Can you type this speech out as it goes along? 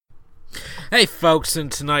Hey folks,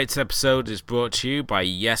 and tonight's episode is brought to you by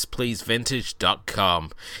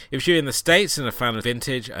YesPleaseVintage.com. If you're in the States and a fan of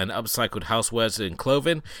vintage and upcycled housewares and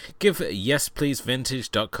clothing, give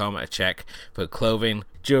YesPleaseVintage.com a check for clothing,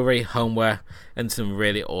 jewelry, homeware, and some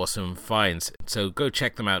really awesome finds. So go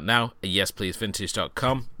check them out now at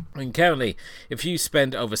YesPleaseVintage.com. And currently, if you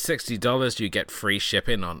spend over $60, you get free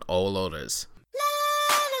shipping on all orders.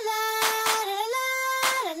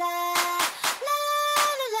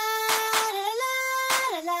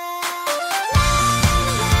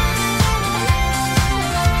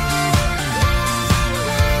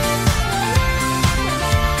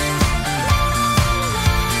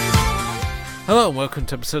 Hello and welcome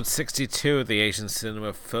to episode 62 of the Asian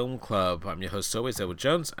Cinema Film Club. I'm your host always, Edward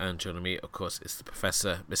Jones, and joining me, of course, is the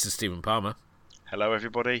Professor, Mr. Stephen Palmer. Hello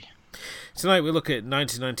everybody. Tonight we look at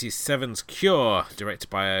 1997's Cure, directed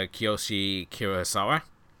by Kiyoshi Kurosawa,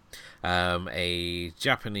 a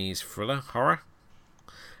Japanese thriller horror,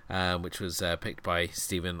 which was picked by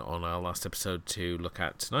Stephen on our last episode to look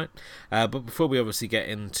at tonight. But before we obviously get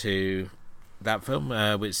into that film,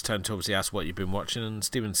 it's time to obviously ask what you've been watching. And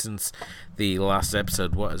Stephen, since the last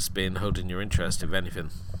episode, what has been holding your interest, if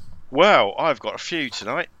anything? Well, I've got a few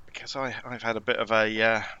tonight because I've had a bit of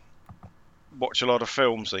a watch a lot of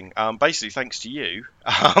films thing. Basically, thanks to you,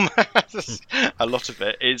 a lot of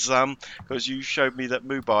it is because you showed me that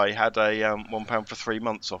Mubi had a £1 for 3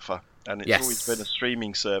 months offer, and it's always been a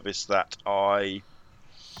streaming service that I've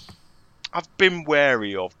been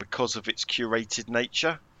wary of because of its curated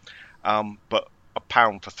nature. But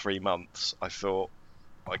 £1 for 3 months, I thought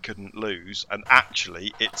I couldn't lose, and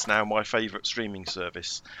actually, it's now my favourite streaming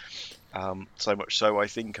service. So much so, I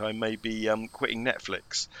think I may be quitting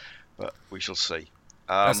Netflix, but we shall see.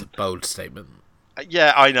 That's a bold statement.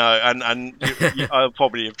 Yeah, I know, and I'll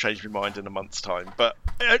probably have changed my mind in a month's time. But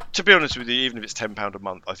to be honest with you, even if it's £10 a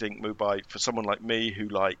month, I think Mubi, for someone like me who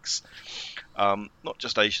likes not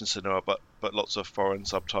just Asian cinema, but lots of foreign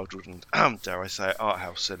subtitled and, dare I say, art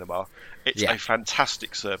house cinema, it's a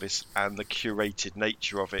fantastic service, and the curated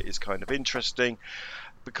nature of it is kind of interesting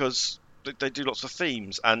because they do lots of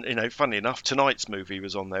themes. And, you know, funny enough, tonight's movie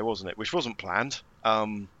was on there, wasn't it? Which wasn't planned.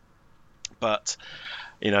 But,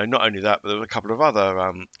 you know, not only that, but there were a couple of other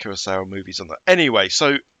Kurosawa movies on there. Anyway,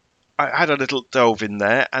 so I had a little delve in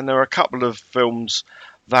there, and there are a couple of films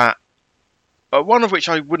that, one of which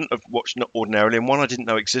I wouldn't have watched ordinarily, and one I didn't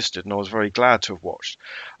know existed, and I was very glad to have watched.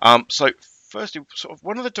 So, firstly, sort of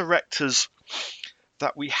one of the directors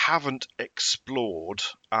that we haven't explored,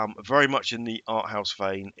 very much in the art house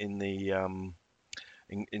vein, in the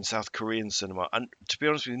in South Korean cinema, and to be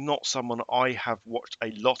honest with you, not someone I have watched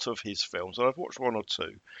a lot of his films, and I've watched one or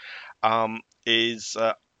two, is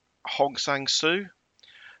Hong Sang-soo,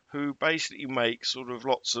 who basically makes sort of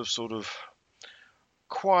lots of sort of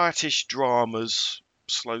quietish dramas,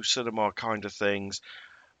 slow cinema kind of things,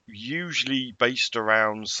 usually based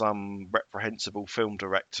around some reprehensible film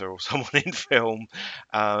director or someone in film,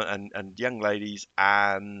 and young ladies,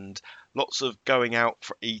 and lots of going out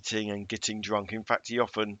for eating and getting drunk. In fact, he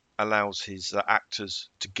often allows his actors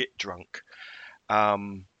to get drunk,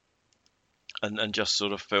 and just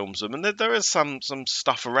sort of films them. And there is some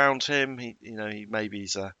stuff around him. He's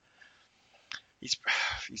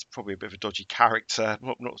probably a bit of a dodgy character,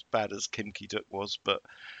 not as bad as Kim Ki-duk was, but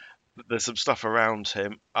there's some stuff around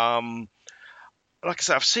him. Like I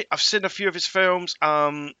said, I've seen a few of his films.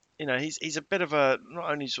 You know, he's a bit of a,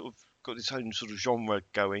 not only sort of got his own sort of genre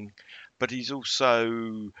going, but he's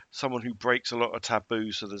also someone who breaks a lot of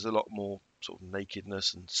taboos. So there's a lot more sort of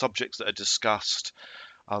nakedness, and subjects that are discussed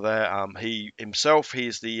are there. He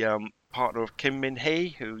is the partner of Kim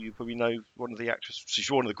Min-hee, who you probably know, one of the actresses. She's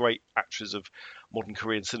one of the great actresses of modern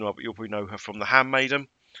Korean cinema, but you'll probably know her from The Handmaiden.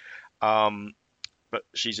 But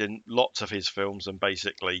she's in lots of his films, and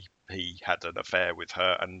basically he had an affair with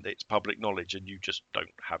her, and it's public knowledge, and you just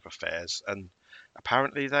don't have affairs. And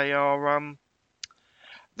apparently they are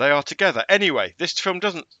together. Anyway, this film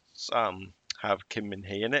doesn't have Kim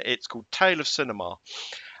Min-hee in it. It's called Tale of Cinema,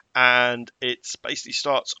 and it basically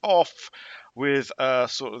starts off with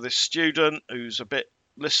sort of this student who's a bit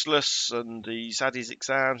listless, and he's had his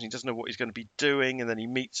exams, he doesn't know what he's going to be doing, and then he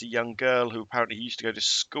meets a young girl who apparently he used to go to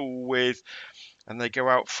school with, and they go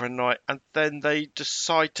out for a night, and then they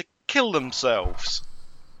decide to kill themselves.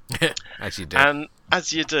 As you do. And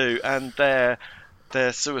as you do, and their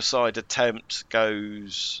suicide attempt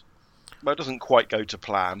goes, well, it doesn't quite go to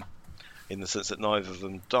plan, in the sense that neither of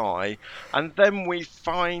them die. And then we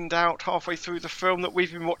find out halfway through the film that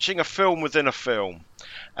we've been watching a film within a film.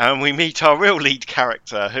 And we meet our real lead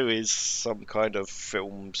character, who is some kind of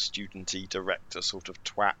film student-y director sort of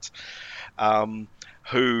twat,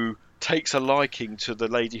 who takes a liking to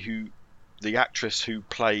the actress who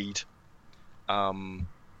played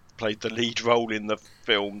the lead role in the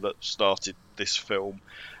film that started this film,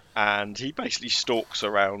 and he basically stalks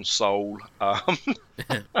around Seoul,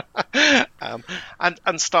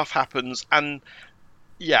 and stuff happens. And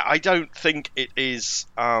yeah, I don't think it is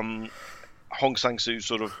Hong Sang-soo's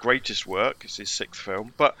sort of greatest work. It's his 6th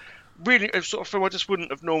film, but really a sort of film I just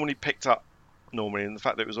wouldn't have normally picked up normally, and the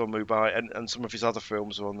fact that it was on Mubai, and some of his other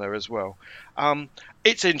films are on there as well.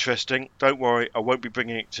 It's interesting. Don't worry, I won't be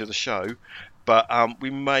bringing it to the show, but we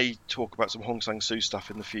may talk about some Hong Sang-soo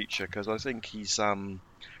stuff in the future, because I think he's sort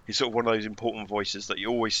of one of those important voices that you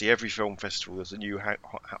always see every film festival. There's a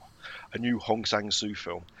new Hong Sang-soo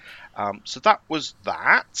film. So that was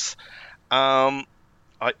that. I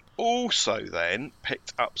also then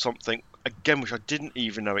picked up something again which I didn't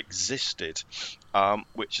even know existed,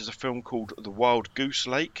 which is a film called The Wild Goose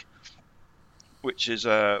Lake, which is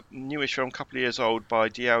a newish film, a couple of years old, by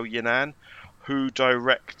Diao Yinan, who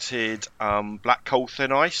directed Black Coal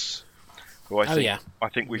Thin Ice. Who I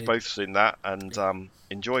think we've both seen that and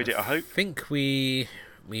enjoyed it. I hope. I think we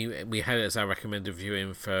had it as our recommended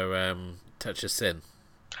viewing for Touch of Sin.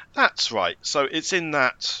 That's right. So it's in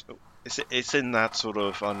that. It's in that sort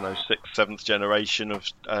of, I don't know, 6th, 7th generation of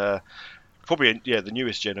probably the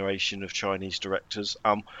newest generation of Chinese directors.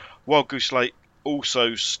 Wild Goose Lake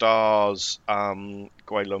also stars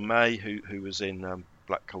Gui Lun Mei, who was in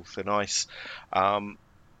Black Coal Thin Ice,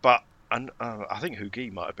 but I think Hu Gi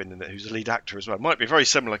might have been in it, who's the lead actor as well. It might be a very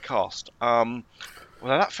similar cast. Well,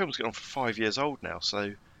 that film's getting on for 5 years old now,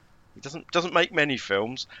 so he doesn't make many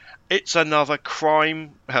films. It's another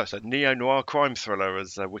it's a neo-noir crime thriller,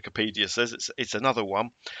 as Wikipedia says. It's another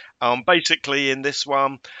one. Basically, in this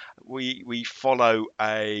one, we follow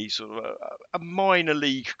a sort of a minor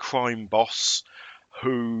league crime boss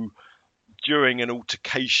who, during an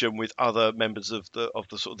altercation with other members of the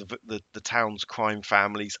sort of the town's crime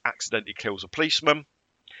families, accidentally kills a policeman.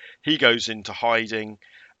 He goes into hiding,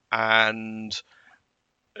 and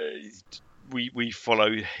we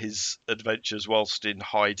follow his adventures whilst in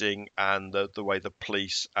hiding, and the way the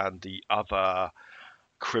police and the other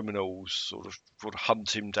criminals sort of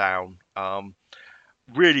hunt him down.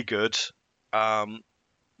 Really good.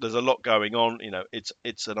 There's a lot going on.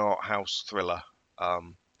 It's an art house thriller.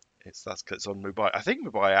 It's on Mubai. I think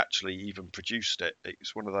Mubai actually even produced it.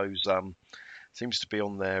 It's one of those. Seems to be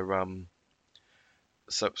on their.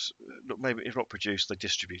 So maybe if not produced, they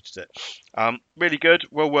distributed it. Really good,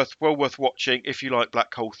 well worth watching if you like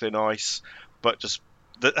Black Coal Thin Ice. But just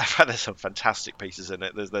there's some fantastic pieces in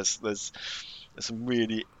it. There's some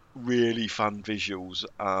really fun visuals.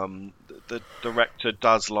 The director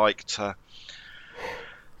does like to,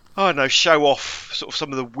 I don't know, show off sort of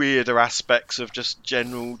some of the weirder aspects of just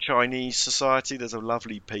general Chinese society. There's a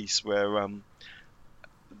lovely piece where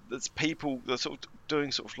there's people that are sort of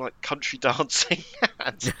doing sort of like country dancing,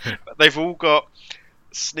 and they've all got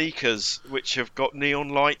sneakers which have got neon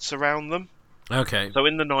lights around them. Okay. So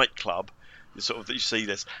in the nightclub, you see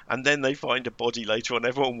this, and then they find a body later on.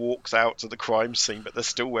 Everyone walks out to the crime scene, but they're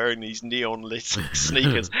still wearing these neon lit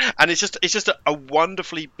sneakers, and it's just a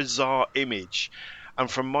wonderfully bizarre image. And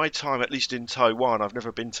from my time, at least in Taiwan, I've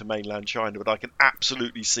never been to mainland China, but I can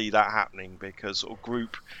absolutely see that happening, because sort of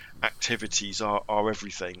group activities are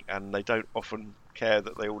everything, and they don't often care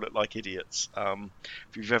that they all look like idiots.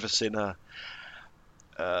 If you've ever seen a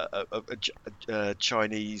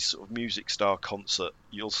Chinese sort of music star concert,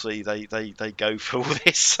 you'll see they go for all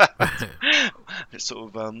this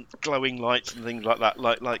sort of glowing lights and things like that,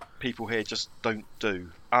 like people here just don't do.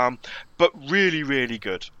 But really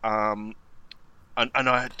good. And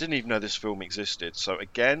I didn't even know this film existed. So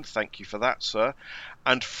again, thank you for that, sir.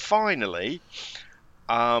 And finally,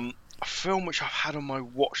 a film which I've had on my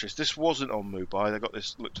watch list. This wasn't on Mubai. I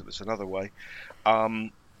looked at this another way.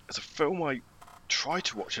 It's a film I tried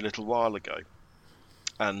to watch a little while ago,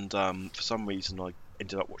 and for some reason I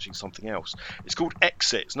ended up watching something else. It's called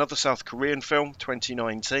Exit. It's another South Korean film,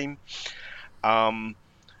 2019.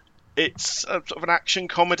 It's a sort of an action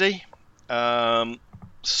comedy,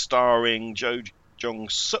 starring Jo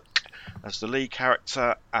Jong-suk as the lead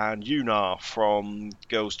character, and Yuna from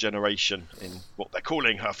Girls' Generation in what they're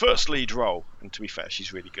calling her first lead role. And to be fair,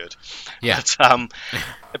 she's really good. Yeah.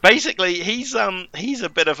 But basically, he's a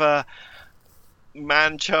bit of a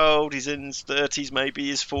man-child. He's in his 30s, maybe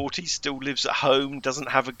his 40s, still lives at home, doesn't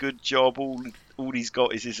have a good job. All he's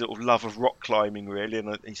got is his sort of love of rock climbing, really. And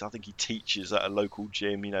I think he teaches at a local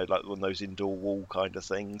gym, like one of those indoor wall kind of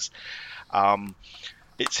things.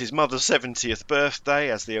 It's his mother's 70th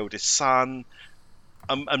birthday as the eldest son.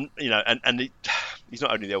 he's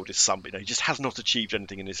not only the oldest son, but he just has not achieved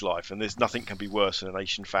anything in his life, and there's nothing can be worse in an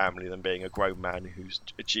Asian family than being a grown man who's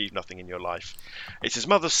achieved nothing in your life. It's his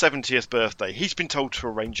mother's 70th birthday. He's been told to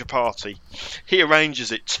arrange a party. He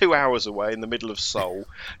arranges it 2 hours away in the middle of Seoul,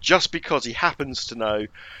 just because he happens to know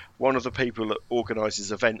one of the people that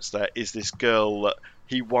organises events there is this girl that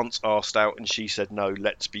he once asked out and she said no,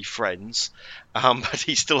 let's be friends. But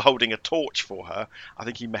he's still holding a torch for her. I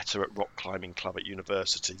think he met her at rock climbing club at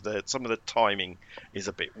university. Some of the timing is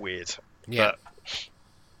a bit weird. Yeah. But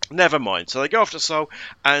never mind. So they go off to Seoul,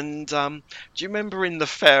 and do you remember in the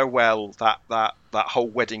farewell that whole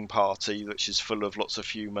wedding party, which is full of lots of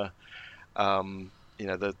humour?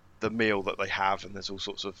 The meal that they have, and there's all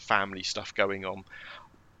sorts of family stuff going on.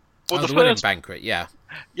 Well, the wedding banquet, yeah.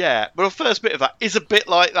 Yeah, but the first bit of that is a bit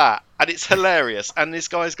like that, and it's hilarious. And this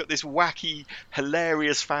guy's got this wacky,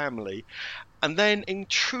 hilarious family. And then, in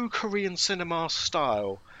true Korean cinema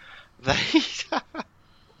style, they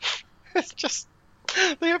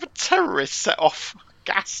have a terrorist set off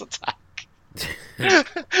gas attack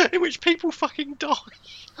in which people fucking die.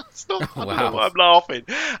 It's not funny. Wow. I'm laughing.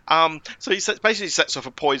 So he basically sets off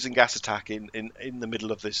a poison gas attack in the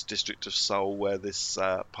middle of this district of Seoul where this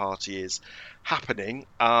party is happening.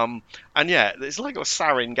 And yeah, it's like a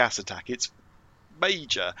sarin gas attack. It's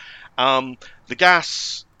major. The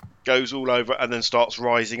gas goes all over and then starts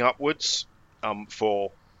rising upwards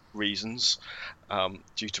for reasons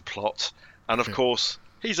due to plot. And of course,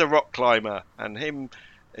 he's a rock climber, and him.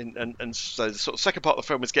 And so the sort of second part of the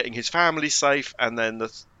film is getting his family safe, and then the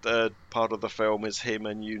third part of the film is him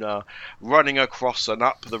and Yuna running across and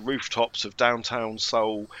up the rooftops of downtown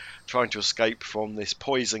Seoul, trying to escape from this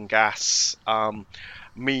poison gas.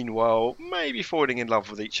 Meanwhile, maybe falling in love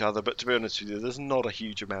with each other, but to be honest with you, there's not a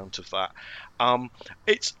huge amount of that.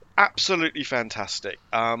 It's absolutely fantastic.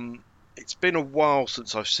 It's been a while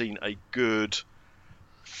since I've seen a good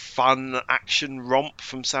fun action romp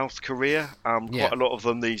from South Korea. Quite a lot of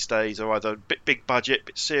them these days are either a bit big budget, a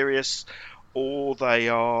bit serious, or they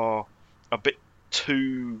are a bit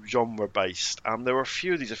too genre based. There were a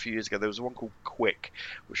few of these a few years ago. There was one called Quick,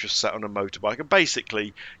 which was set on a motorbike, and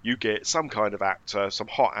basically you get some kind of actor, some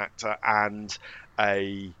hot actor, and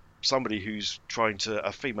somebody who's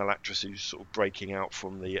a female actress who's sort of breaking out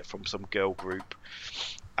from some girl group,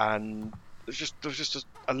 and there's just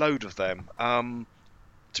a load of them.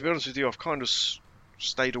 To be honest with you, I've kind of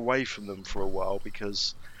stayed away from them for a while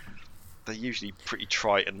because they're usually pretty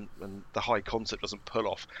trite and the high concept doesn't pull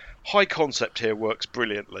off. High concept here works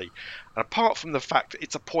brilliantly. And apart from the fact that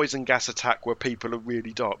it's a poison gas attack where people are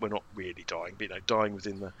really dying, well, not really dying, but dying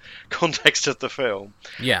within the context of the film.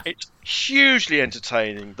 Yeah. It's hugely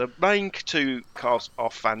entertaining. The main two casts are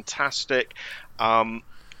fantastic.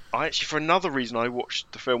 For another reason, I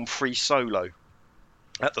watched the film Free Solo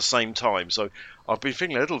at the same time, so I've been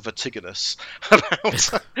feeling a little vertiginous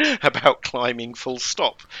about climbing full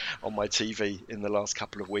stop on my TV in the last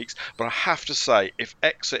couple of weeks. But I have to say, if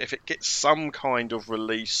it gets some kind of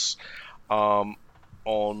release on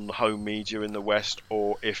home media in the West,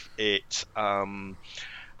 or if it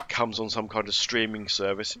comes on some kind of streaming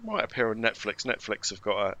service, it might appear on Netflix. Netflix have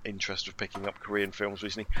got an interest of picking up Korean films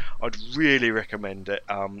recently. I'd really recommend it.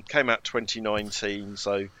 Came out 2019,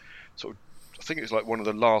 so sort of I think it was like one of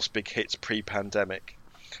the last big hits pre-pandemic,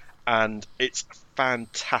 and it's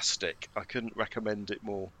fantastic. I couldn't recommend it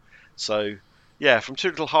more. So yeah, from two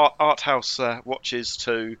little art house watches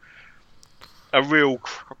to a real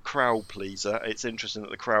crowd pleaser. It's interesting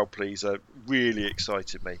that the crowd pleaser really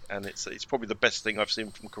excited me, and it's probably the best thing I've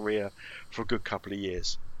seen from Korea for a good couple of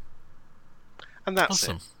years. And that's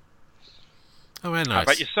awesome. It. Oh, very nice. How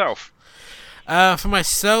about yourself? For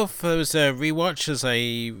myself, there was a rewatch as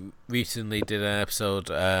I recently did an episode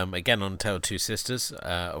again on Tale of Two Sisters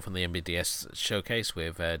from the MBDS showcase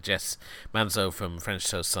with Jess Manzo from French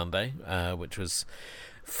Toast Sunday, which was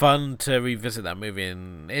fun to revisit that movie,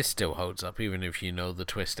 and it still holds up. Even if you know the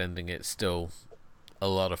twist ending, it's still a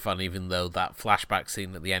lot of fun, even though that flashback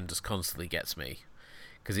scene at the end just constantly gets me,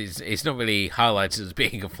 because it's not really highlighted as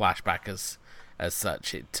being a flashback as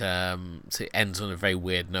such. It ends on a very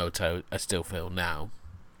weird note. I still feel now.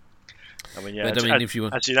 I mean, yeah. But, if you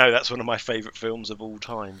want, as you know, that's one of my favourite films of all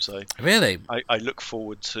time. So really, I look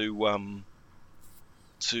forward to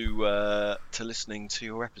listening to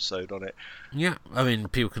your episode on it. Yeah, I mean,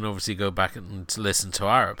 people can obviously go back and listen to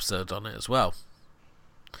our episode on it as well.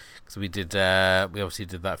 Because we obviously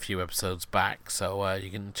did that a few episodes back, so you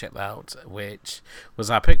can check that out. Which was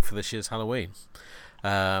our pick for this year's Halloween.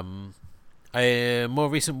 A more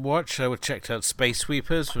recent watch, I checked out Space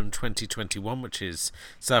Sweepers from 2021, which is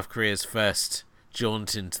South Korea's first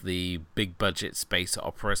jaunt into the big budget space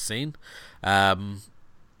opera scene.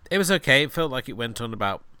 It was okay. It felt like it went on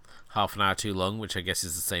about half an hour too long, which I guess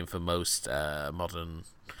is the same for most modern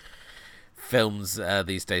films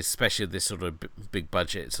these days, especially this sort of big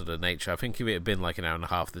budget sort of nature. I think if it had been like an hour and a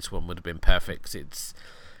half, this one would have been perfect. 'Cause it's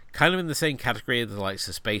kind of in the same category as the likes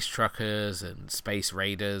of Space Truckers and Space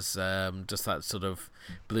Raiders, just that sort of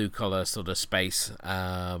blue collar sort of space,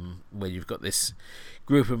 where you've got this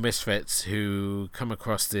group of misfits who come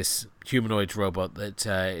across this humanoid robot that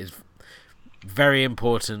is very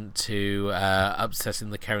important to upsetting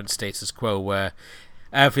the current status quo, where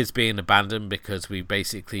Earth is being abandoned because we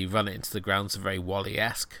basically run it into the ground, so very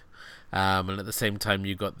Wall-E-esque. And at the same time,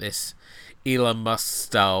 you've got this Elon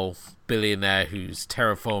Musk-style billionaire who's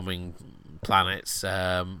terraforming planets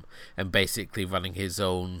and basically running his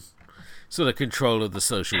own sort of control of the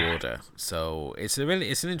social order. So it's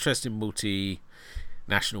an interesting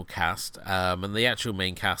multinational cast, and the actual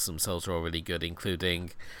main cast themselves are all really good,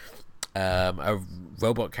 including a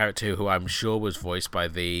robot character who I'm sure was voiced by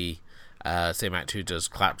the same actor who does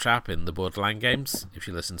Claptrap in the Borderlands games, if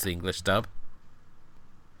you listen to the English dub.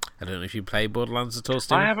 I don't know if you play Borderlands at all,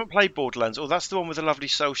 Stephen? I haven't played Borderlands. Oh, that's the one with the lovely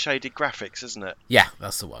cel-shaded graphics, isn't it? Yeah,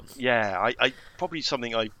 that's the one. Yeah, I probably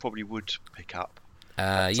something I probably would pick up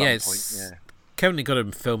at some point. Yeah. Currently got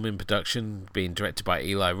a film in production being directed by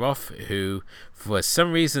Eli Roth, who for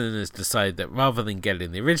some reason has decided that rather than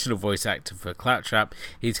getting the original voice actor for Claptrap,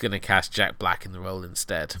 he's going to cast Jack Black in the role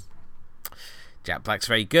instead. Jack Black's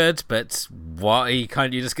very good, but why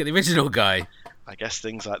can't you just get the original guy? I guess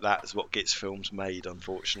things like that is what gets films made,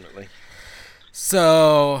 unfortunately.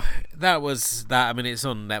 So that was that. I mean, it's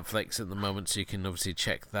on Netflix at the moment, so you can obviously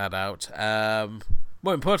check that out.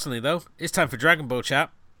 More importantly, though, it's time for Dragon Ball chat.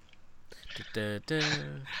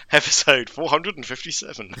 Episode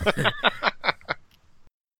 457.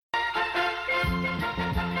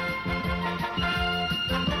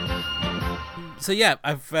 So yeah,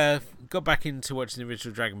 I've got back into watching the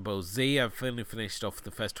original Dragon Ball Z. I've finally finished off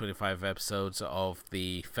the first 25 episodes of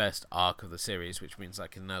the first arc of the series, which means I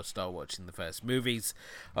can now start watching the first movies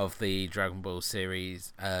of the Dragon Ball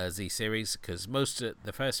series, Z series, because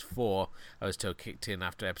the first 4 I was told kicked in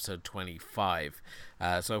after episode 25.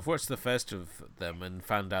 So I've watched the first of them and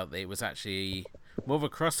found out that it was actually more of a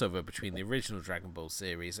crossover between the original Dragon Ball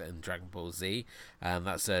series and Dragon Ball Z, and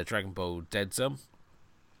that's Dragon Ball Dead Zone.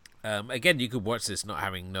 Again, you could watch this not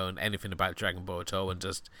having known anything about Dragon Ball at all and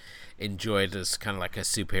just enjoy it as kind of like a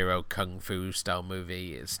superhero kung fu style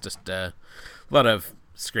movie. It's just a lot of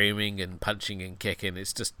screaming and punching and kicking.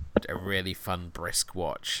 It's just a really fun, brisk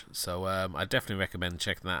watch. So I definitely recommend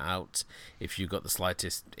checking that out if you've got the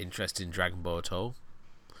slightest interest in Dragon Ball at all.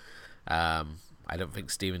 I don't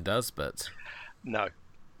think Steven does, but... No.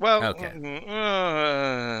 Well... Okay.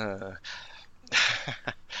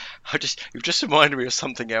 You've just reminded me of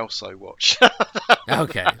something else I watched.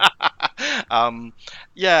 Okay.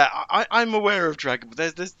 Yeah, I'm aware of Dragon Ball.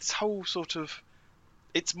 There's this whole sort of...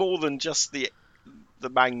 It's more than just the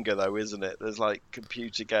manga, though, isn't it? There's like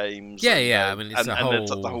computer games. Yeah. I mean, it's the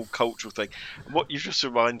whole cultural thing. And what you've just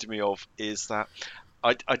reminded me of is that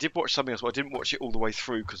I did watch something else, but I didn't watch it all the way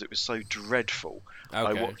through because it was so dreadful.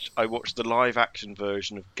 Okay. I watched the live action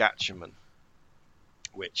version of Gatchaman,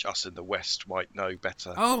 which us in the West might know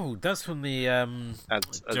better. Oh, that's from the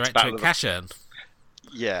director of Cashin.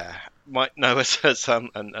 Yeah, might know as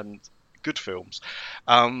and good films.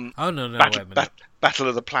 No, wait a minute. Battle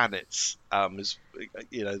of the Planets is,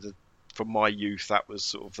 from my youth, that was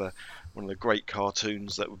sort of one of the great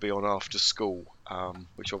cartoons that would be on after school,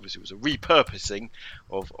 which obviously was a repurposing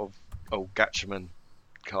of old Gatchaman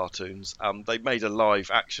cartoons. They made a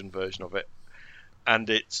live action version of it, and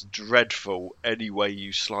it's dreadful any way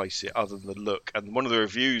you slice it other than the look. And one of the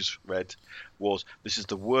reviews read was, this is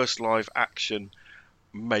the worst live action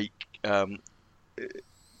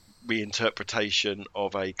reinterpretation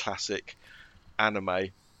of a classic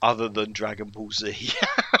anime other than Dragon Ball Z.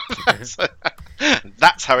 So,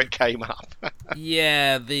 that's how it came up.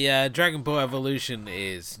 Yeah, the Dragon Ball Evolution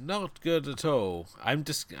is not good at all. I'm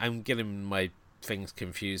getting my things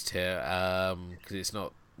confused here because it's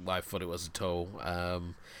not what I thought it was at all.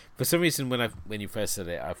 For some reason, when you first said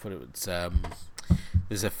it, I thought it was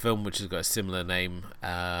there's a film which has got a similar name.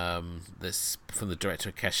 This from the director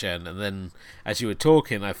of Cashin, and then as you were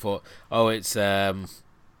talking, I thought, oh, it's the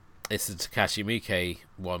Takashi Miike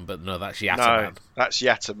one, but no, that's Yataman. No, that's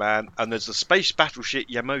Yataman, and there's the space battleship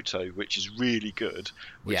Yamato, which is really good,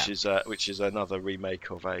 which is another remake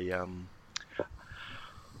of a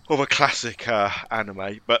classic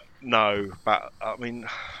anime. But no, I mean,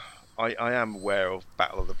 I am aware of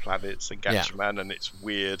Battle of the Planets and Gatchaman, and it's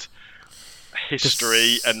weird.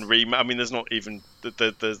 history and I mean, there's not even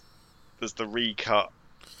there's the recut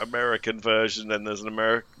American version, and there's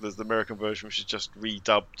the American version which is just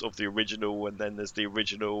redubbed of the original, and then there's the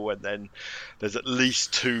original, and then there's at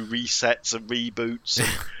least 2 resets and reboots.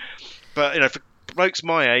 But for blokes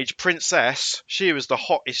my age, Princess, she was the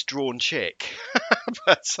hottest drawn chick.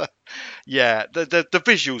 But yeah, the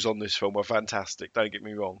visuals on this film were fantastic. Don't get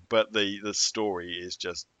me wrong, but the story is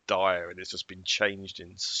just dire, and it's just been changed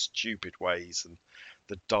in stupid ways, and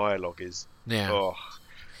the dialogue is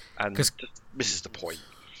and just misses the point.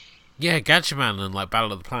 Yeah, Gatchaman and like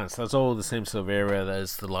Battle of the Planets, that's all the same sort of era.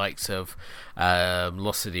 There's the likes of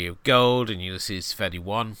Lost City of Gold and Ulysses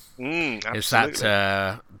 31. It's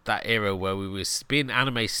that era where we were being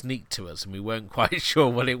anime sneaked to us and we weren't quite sure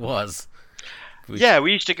what it was. We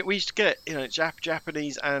used to get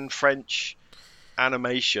Japanese and French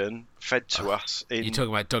animation fed to us. You're talking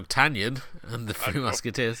about D'Artagnan and the Three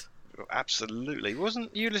Musketeers? Absolutely.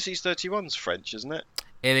 Wasn't Ulysses 31's French, isn't it?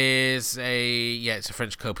 It is it's a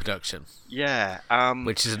French co-production. Yeah.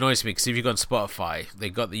 Which annoys me, because if you go on Spotify,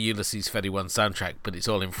 they got the Ulysses 31 soundtrack, but it's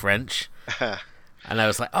all in French. And I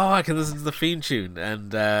was like, oh, I can listen to the theme tune.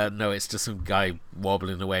 And no, it's just some guy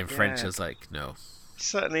wobbling away in French. I was like, no.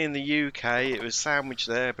 Certainly in the UK, it was sandwiched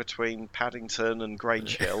there between Paddington and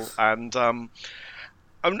Grange Hill. And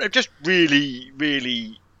just really,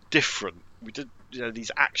 really different. We did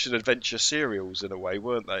these action adventure serials in a way,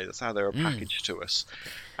 weren't they? That's how they were packaged to us.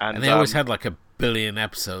 And they always had like 1 billion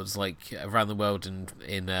episodes, like around the world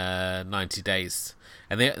in 90 days.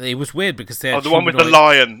 And it was weird because they had the one with the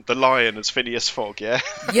lion as Phineas Fogg, yeah.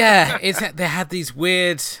 Yeah, they had these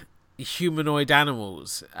weird humanoid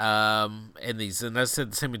animals in these, and as I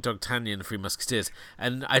said, the same with D'Artagnan and the Three Musketeers.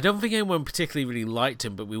 And I don't think anyone particularly really liked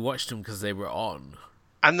them, but we watched them because they were on.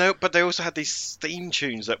 But they also had these theme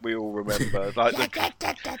tunes that we all remember, like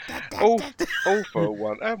all for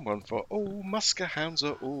one and one for all. Musker hounds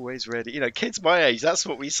are always ready. Kids my age, that's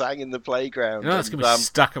what we sang in the playground. That's gonna be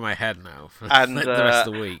stuck in my head now for the rest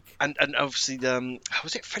of the week. And obviously,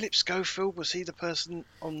 was it Philip Schofield? Was he the person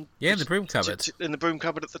on? Yeah, in the broom cupboard. In the broom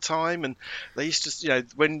cupboard at the time, and they used to,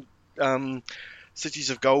 when Cities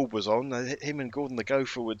of Gold was on, him and Gordon the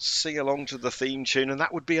Gopher would sing along to the theme tune, and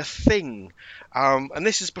that would be a thing. And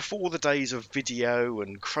this is before the days of video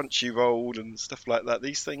and Crunchyroll and stuff like that.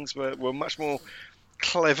 These things were much more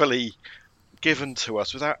cleverly given to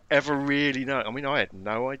us without ever really knowing. I mean, I had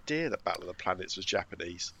no idea that Battle of the Planets was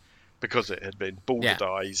Japanese, because it had been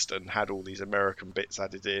baldadized and had all these American bits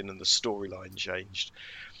added in, and the storyline changed.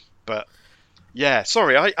 But yeah,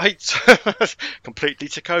 sorry, I completely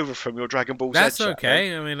took over from your Dragon Ball Z. That's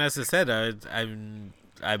okay. I mean, as I said, I'm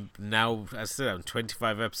now, as I said, I'm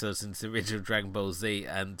 25 episodes into the original Dragon Ball Z,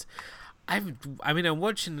 and I'm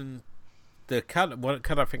watching the cut. What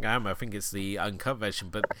cut I think I am? I think it's the uncut version,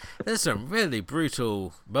 but there's some really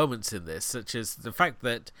brutal moments in this, such as the fact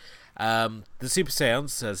that the Super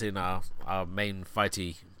Saiyans, as in our main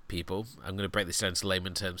fighty people. I'm going to break this down to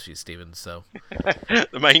layman terms for you, Stephen. So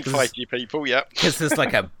the main fighty people, yeah. Because there's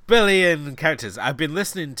like 1 billion characters. I've been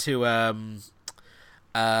listening to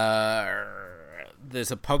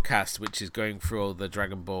there's a podcast which is going through all the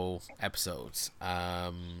Dragon Ball episodes.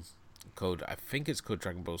 I think it's called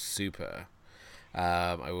Dragon Ball Super.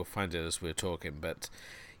 I will find it as we're talking, but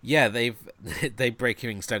yeah, they break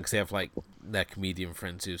things down because they have like their comedian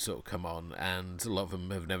friends who sort of come on, and a lot of them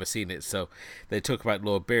have never seen it. So they talk about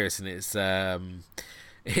Lord Beerus, and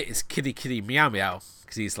it's Kitty Meow Meow,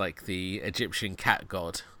 because he's like the Egyptian cat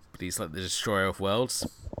god, but he's like the destroyer of worlds,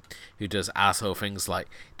 who does asshole things like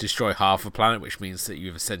destroy half a planet, which means that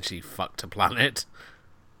you've essentially fucked a planet.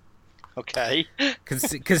 Okay.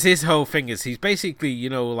 Because his whole thing is he's basically,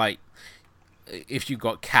 like, if you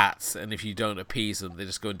got cats and if you don't appease them, they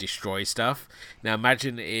just go and destroy stuff. Now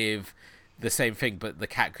imagine if the same thing, but the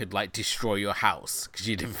cat could like destroy your house because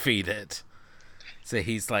you didn't feed it. So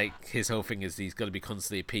he's like, his whole thing is he's got to be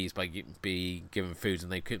constantly appeased by being given food.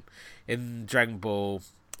 And they could, in Dragon Ball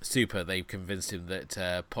Super, they convinced him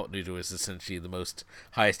that pot noodle is essentially the most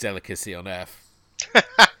highest delicacy on earth.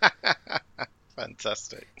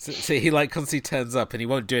 Fantastic. So he like constantly turns up and he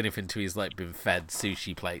won't do anything until he's like been fed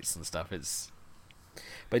sushi plates and stuff.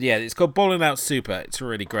 But yeah, it's called Ballin' Out Super. It's a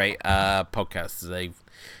really great podcast. They've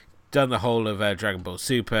done the whole of Dragon Ball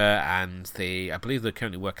Super, and I believe they're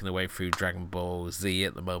currently working their way through Dragon Ball Z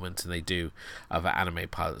at the moment, and they do other anime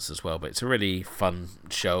pilots as well. But it's a really fun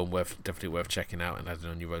show and definitely worth checking out and adding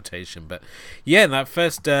on your rotation. But yeah, in that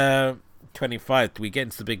first 25, we get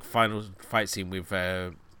into the big final fight scene with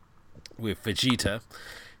Vegeta,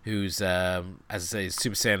 who's as I say,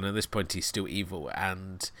 Super Saiyan. At this point, he's still evil,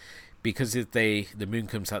 and because if the moon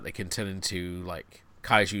comes out, they can turn into like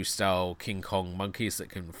kaiju style King Kong monkeys that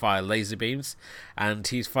can fire laser beams, and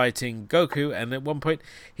he's fighting Goku, and at one point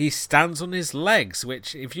he stands on his legs,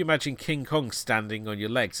 which if you imagine King Kong standing on your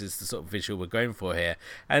legs is the sort of visual we're going for here,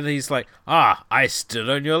 and he's like, I stood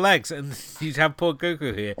on your legs, and you'd have poor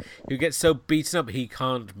Goku here who gets so beaten up he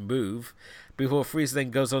can't move before Frieza then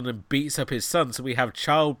goes on and beats up his son, so we have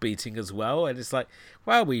child beating as well, and it's like,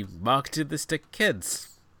 wow, we marketed this to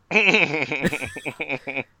kids.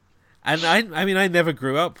 And I mean, I never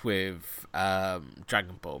grew up with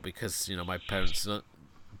Dragon Ball because, you know, my parents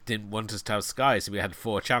didn't want us to have Sky, so we had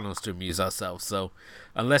 4 channels to amuse ourselves. So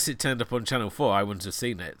unless it turned up on Channel 4, I wouldn't have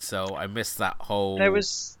seen it. So I missed that whole There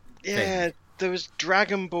was thing. there was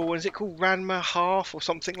Dragon Ball. Is it called Ranma Half or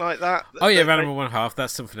something like that? Oh yeah, Ranma 1/2.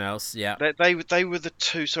 That's something else. Yeah. They were the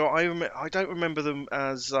two. So I don't remember them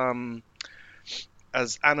as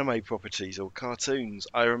anime properties or cartoons.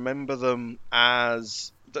 I remember them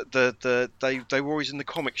as they were always in the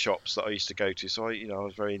comic shops that I used to go to. So I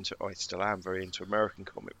was I still am very into American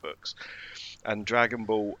comic books, and Dragon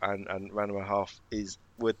Ball and Ranma Half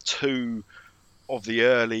were 2 of the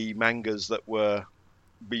early mangas that were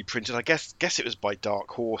reprinted. I guess it was by Dark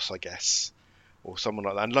Horse, I guess, or someone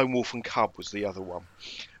like that. And Lone Wolf and Cub was the other one,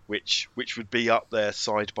 which would be up there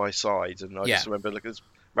side by side. And I just remember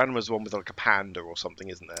Ranma's the one with like a panda or something,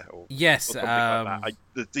 isn't there? Yes. Or something like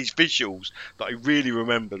that. These visuals that I really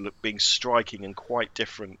remember being striking and quite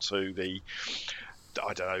different to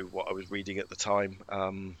I don't know what I was reading at the time.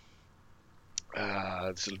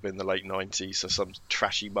 This would have been the late 90s, so some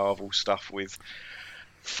trashy Marvel stuff with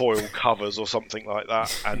foil covers or something like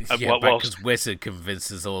that. And because Wizard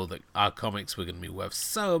convinced us all that our comics were going to be worth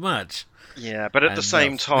so much. Yeah, but at the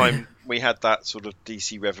same time, we had that sort of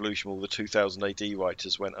DC revolution. All the 2000 AD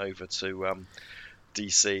writers went over to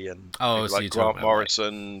DC, and so like Grant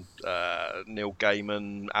Morrison, Neil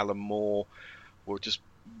Gaiman, Alan Moore, were just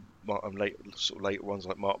later ones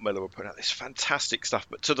like Mark Miller were putting out this fantastic stuff.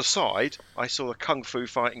 But to the side, I saw the Kung Fu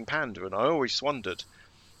Fighting Panda, and I always wondered,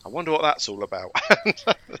 I wonder what that's all about.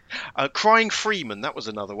 Crying Freeman, that was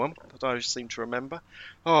another one that I seem to remember.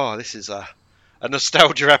 Oh, this is a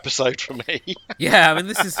nostalgia episode for me. Yeah, I mean,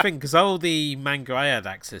 this is the thing, because all the manga I had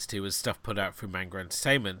access to was stuff put out through Manga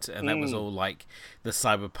Entertainment, and that was all like the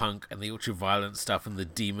cyberpunk and the ultra-violent stuff and the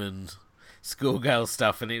demon schoolgirl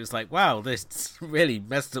stuff, and it was like, wow, there's really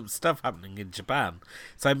messed up stuff happening in Japan.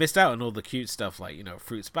 So I missed out on all the cute stuff like,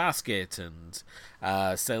 Fruits Basket and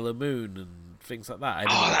Sailor Moon and things like that.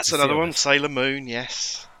 That's another one, Sailor Moon,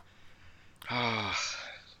 yes.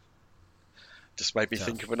 Just made me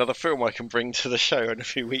think of another film I can bring to the show in a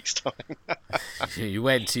few weeks' time. You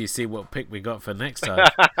wait until you see what pick we got for next time.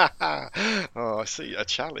 I see, a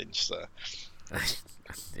challenge, sir.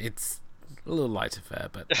 It's a little light affair,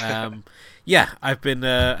 but yeah, I've been,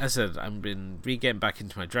 as I said, I've been getting back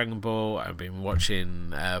into my Dragon Ball. I've been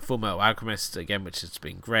watching Full Metal Alchemist again, which has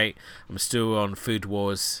been great. I'm still on Food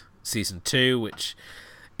Wars Season 2, which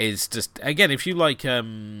is just, again, if you like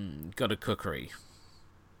God of Cookery,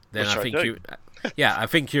 then I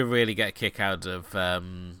think you'll really get a kick out of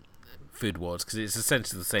Food Wars, because it's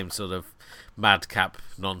essentially the same sort of madcap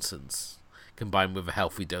nonsense combined with a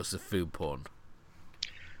healthy dose of food porn.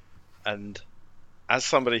 And as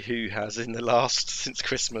somebody who has, since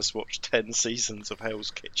Christmas, watched 10 seasons of Hell's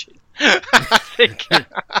Kitchen, I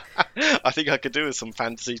think I could do with some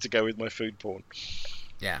fantasy to go with my food porn.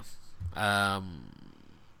 Yeah. I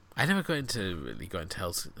never got into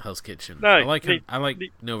Hell's Kitchen. No, I like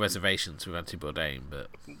No Reservations with Anthony Bourdain, but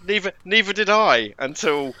neither did I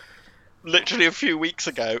until literally a few weeks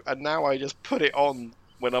ago, and now I just put it on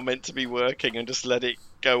when I'm meant to be working and just let it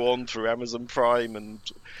go on through Amazon Prime, and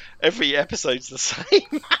every episode's the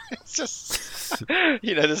same. It's just,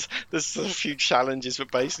 there's a few challenges,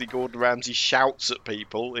 but basically Gordon Ramsay shouts at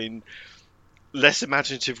people in less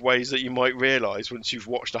imaginative ways that you might realise once you've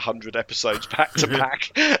watched 100 episodes back to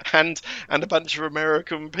back, and a bunch of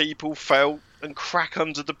American people fail and crack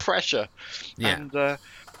under the pressure. Yeah. And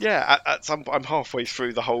I'm halfway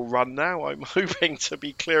through the whole run now. I'm hoping to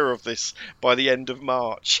be clear of this by the end of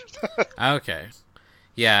March. Okay.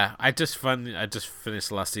 Yeah, I just finished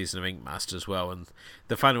the last season of Ink Master as well, and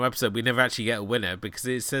the final episode we never actually get a winner because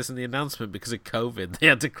it says in the announcement because of COVID they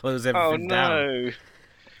had to close everything down.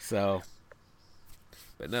 So,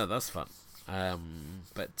 but no, that's fun.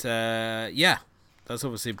 Yeah, that's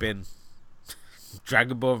obviously been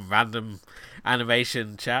Dragon Ball random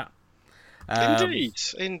animation chat. Indeed.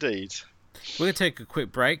 We're going to take a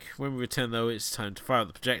quick break. When we return, though, it's time to fire up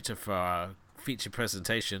the projector for our feature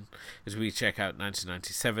presentation as we check out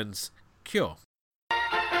 1997's Cure.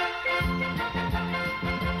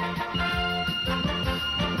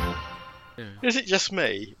 Is it just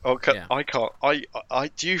me? Or Yeah. I can't. I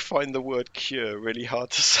do you find the word cure really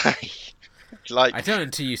hard to say? Like, I don't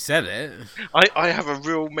until you said it. I have a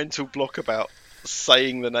real mental block about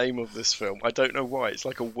saying the name of this film. I don't know why. It's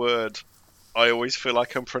like a word I always feel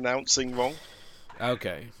like I'm pronouncing wrong,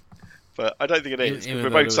 Okay. but I don't think it is. 'Cause Even we're though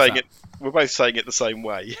there both was saying that. it. We're both saying it the same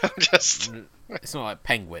way. I'm just. It's not like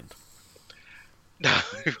penguin. No,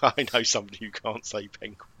 I know somebody who can't say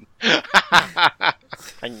penguin.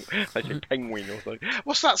 They say penguin or something.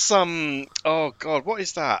 What's that? Oh God, what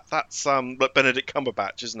is that? That's like Benedict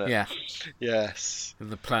Cumberbatch, isn't it? Yeah. Yes.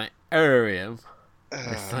 In the planetarium.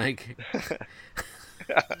 It's like.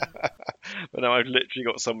 But no, I've literally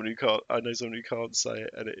got someone who can't. I know someone who can't say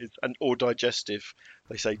it, and it is or digestive.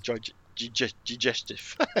 They say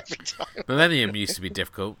digestive every time. Millennium used to be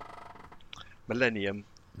difficult. Millennium.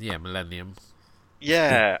 Yeah, millennium.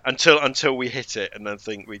 Yeah, until we hit it, and I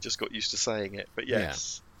think we just got used to saying it. But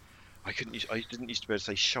yes, I didn't used to be able to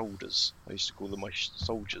say shoulders. I used to call them my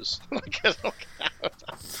soldiers.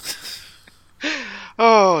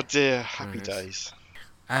 Oh dear, happy days.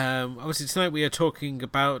 Obviously tonight we are talking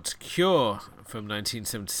about Cure from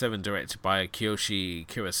 1977, directed by Kiyoshi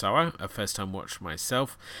Kurosawa, a first-time watch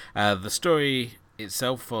myself. The story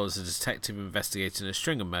itself follows a detective investigating a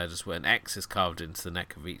string of murders where an X is carved into the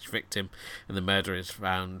neck of each victim, and the murder is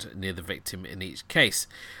found near the victim in each case,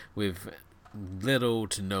 with little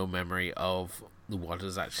to no memory of what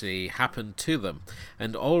has actually happened to them.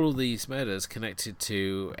 And all of these murders connected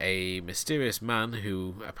to a mysterious man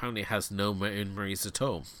who apparently has no memories at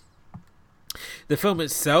all. The film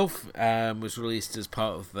itself was released as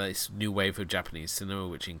part of this new wave of Japanese cinema,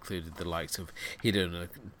 which included the likes of Hideo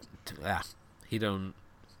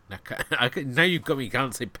now you've got me, you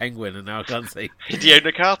can't say penguin, and now I can't say Hideo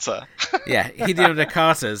Nakata. yeah, Hideo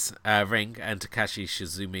Nakata's Ring and Takashi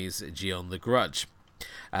Shizumi's Gion the Grudge,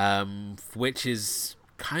 which is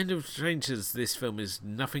kind of strange as this film is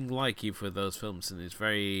nothing like either of those films, and it's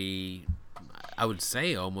very, I would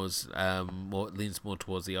say, almost leans more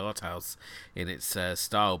towards the art house in its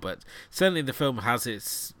style, but certainly the film has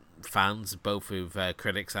its fans, both with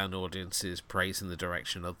critics and audiences, praising the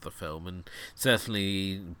direction of the film, and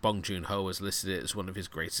certainly Bong Joon-ho has listed it as one of his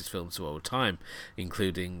greatest films of all time,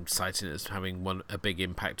 including citing it as having a big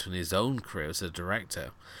impact on his own career as a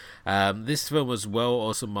director. This film as well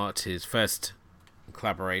also marked his first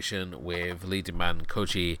collaboration with leading man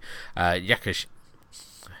Koji Yakushi.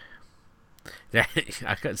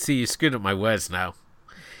 I can see you screwing up my words now.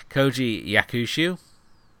 Koji Yakusho.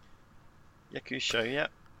 Yakusho, yeah.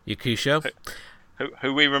 Yakusho.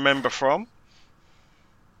 Who we remember from?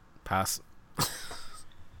 Pass.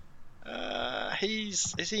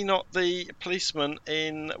 Is he not the policeman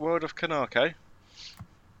in World of Kanako?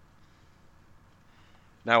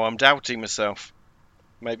 Now I'm doubting myself.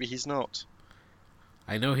 Maybe he's not.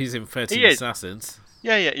 I know he's in 13 He is. Assassins.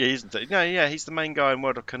 Yeah, he's the main guy in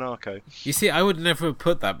World of Kanako. You see, I would never have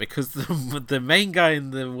put that because the main guy in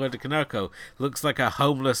the World of Kanako looks like a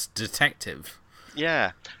homeless detective.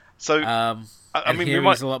 Yeah. So I mean, here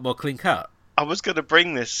he's a lot more clean cut. I was going to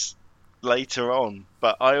bring this later on,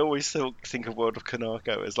 but I always think of World of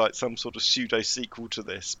Kanako as like some sort of pseudo sequel to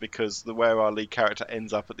this, because where our lead character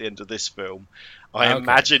ends up at the end of this film, I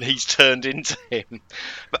imagine he's turned into him.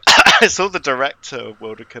 But I saw the director of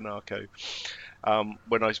World of Kanako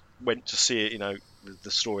when I went to see it. You know,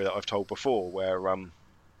 the story that I've told before, where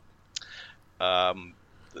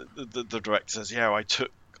the director says, "Yeah, I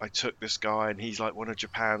took this guy, and he's like one of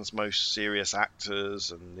Japan's most serious actors,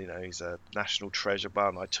 and you know, he's a national treasure,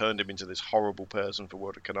 but I turned him into this horrible person for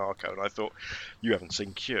World of Kanako." And I thought, you haven't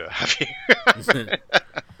seen Cure, have you?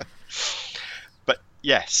 But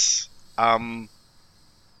yes,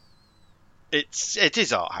 it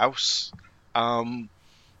is art house,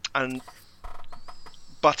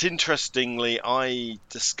 but interestingly, I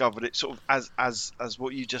discovered it sort of as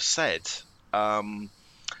what you just said.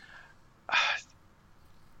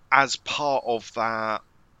 As part of that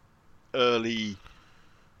early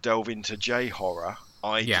delve into J-horror,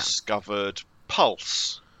 I discovered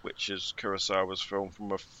Pulse, which is Kurosawa's film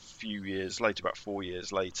from a few years later, about 4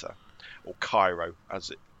 years later, or Cairo,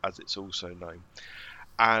 as it's also known.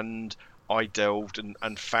 And I delved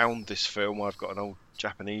and found this film. I've got an old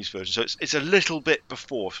Japanese version, so it's a little bit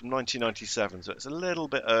before, from 1997, so it's a little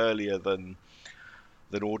bit earlier than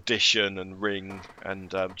Audition and Ring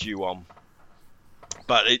and Ju-on.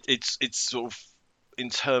 But it's sort of, in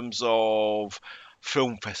terms of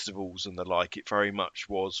film festivals and the like, it very much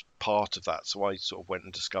was part of that. So I sort of went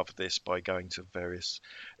and discovered this by going to various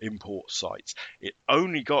import sites. It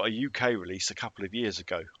only got a UK release a couple of years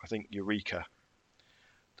ago. I think Eureka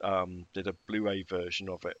did a Blu-ray version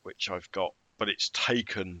of it, which I've got, but it's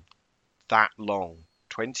taken that long,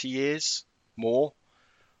 20 years more,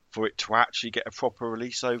 for it to actually get a proper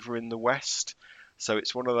release over in the West. So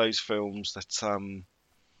it's one of those films that,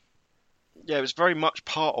 yeah, it was very much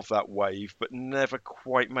part of that wave, but never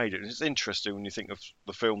quite made it. And it's interesting when you think of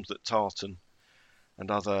the films that Tartan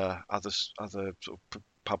and other sort of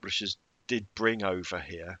publishers did bring over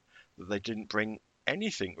here, that they didn't bring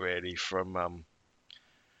anything really from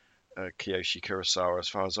Kiyoshi Kurosawa, as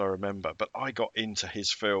far as I remember. But I got into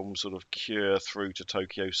his film, sort of Cure through to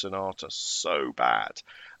Tokyo Sonata, so bad.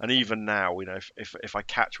 And even now, you know, if I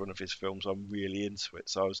catch one of his films, I'm really into it.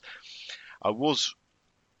 So I was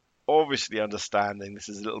obviously understanding this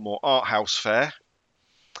is a little more art house fare,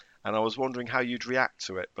 and I was wondering how you'd react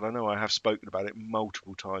to it. But I know I have spoken about it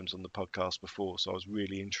multiple times on the podcast before, so I was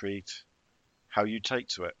really intrigued how you'd take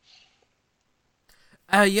to it.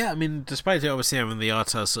 Yeah, I mean, despite it obviously having the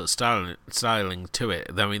art house sort of styling to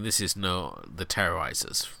it, I mean, this is not the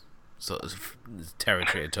Terrorizers sort of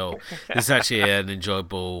territory at all. It's actually an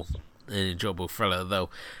enjoyable thriller, though.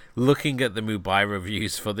 Looking at the Mumbai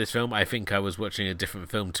reviews for this film, I think I was watching a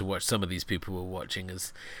different film to what some of these people were watching,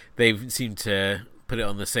 as they seem to put it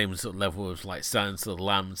on the same sort of level of like Silence of the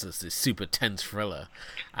Lambs as this super tense thriller,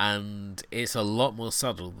 and it's a lot more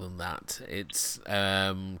subtle than that. It's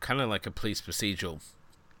kind of like a police procedural,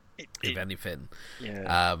 if anything,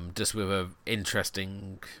 yeah. Just with a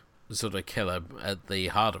interesting sort of killer at the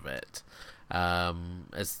heart of it. I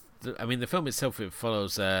mean, the film itself, it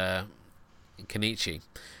follows Kenichi,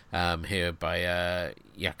 here by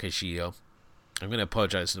Yakushio. I'm going to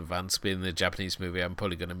apologise in advance. Being the Japanese movie, I'm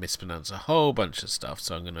probably going to mispronounce a whole bunch of stuff,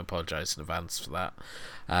 so I'm going to apologise in advance for that.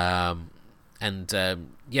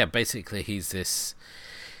 Yeah, basically he's this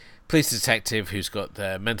police detective who's got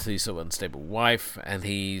a mentally sort of unstable wife, and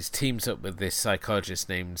he teams up with this psychologist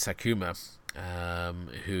named Sakuma,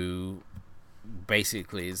 who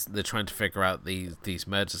basically they're trying to figure out these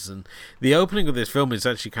murders. And the opening of this film is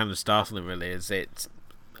actually kind of startling, really. Is it,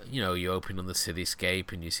 you know, you open on the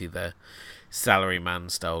cityscape and you see the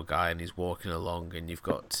salaryman style guy, and he's walking along, and you've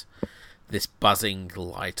got this buzzing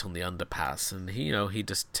light on the underpass, and he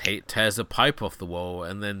just tears a pipe off the wall,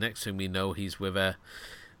 and then next thing we know, he's with a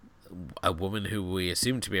woman who we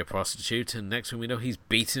assume to be a prostitute, and next thing we know, he's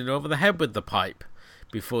beating her over the head with the pipe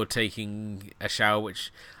before taking a shower,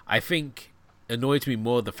 which I think annoys me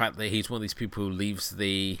more, the fact that he's one of these people who leaves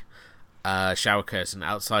the shower curtain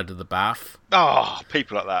outside of the bath. Oh,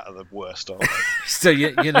 people like that are the worst, aren't they? So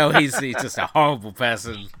you know he's just a horrible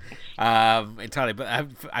person entirely. But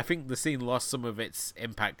I think the scene lost some of its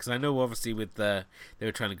impact, because I know obviously they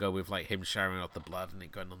were trying to go with like him showering off the blood and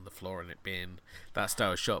it going on the floor and it being that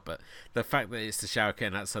style of shot. But the fact that it's the shower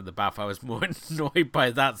curtain outside the bath, I was more annoyed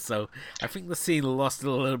by that. So I think the scene lost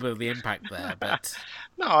a little bit of the impact there. But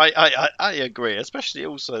no, I agree. Especially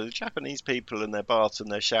also the Japanese people and their baths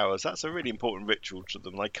and their showers. That's a really important ritual to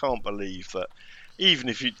them. I can't believe that even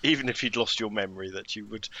if you'd lost your memory, that you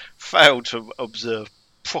would fail to observe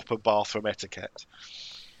proper bathroom etiquette.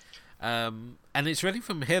 And it's really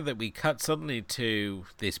from here that we cut suddenly to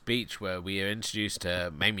this beach where we are introduced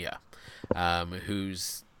to Mamiya,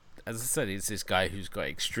 who's, as I said, he's this guy who's got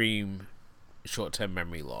extreme short-term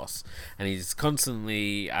memory loss, and he's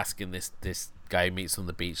constantly asking this guy he meets on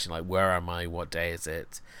the beach, like, where am I? What day is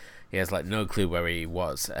it? He has like no clue where he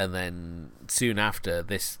was, and then soon after,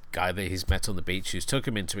 this guy that he's met on the beach, who's took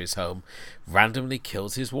him into his home, randomly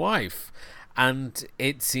kills his wife. And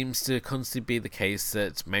it seems to constantly be the case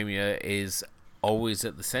that Mamiya is always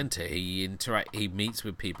at the center. He meets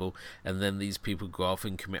with people, and then these people go off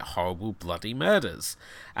and commit horrible, bloody murders.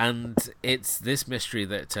 And it's this mystery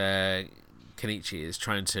that Kenichi is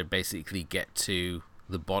trying to basically get to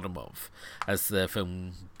the bottom of as the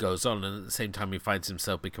film goes on, and at the same time he finds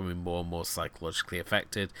himself becoming more and more psychologically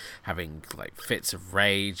affected, having like fits of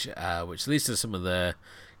rage, which leads to some of the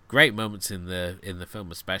great moments in the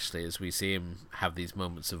film, especially as we see him have these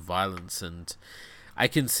moments of violence. And I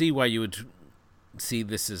can see why you would see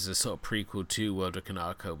this as a sort of prequel to World of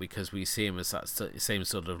Kanako, because we see him as that same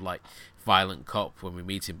sort of like violent cop when we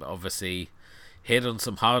meet him, but obviously he had on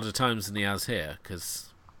some harder times than he has here,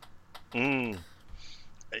 because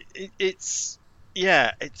it's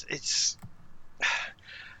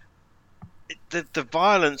the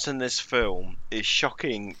violence in this film is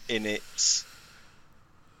shocking in its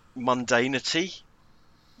mundanity.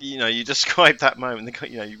 You know, you describe that moment,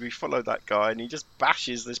 we follow that guy and he just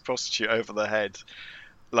bashes this prostitute over the head,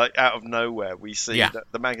 like out of nowhere. We see that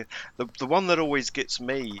the one that always gets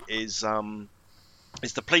me is the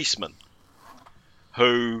policeman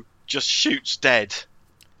who just shoots dead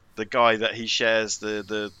the guy that he shares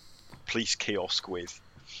the police kiosk with.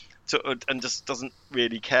 So, and just doesn't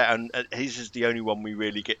really care, and his is the only one we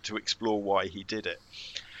really get to explore why he did it.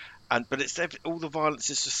 But it's all the violence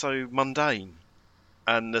is just so mundane,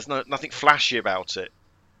 and there's nothing flashy about it.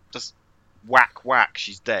 Just whack whack,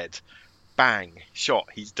 she's dead. Bang, shot,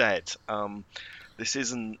 he's dead. This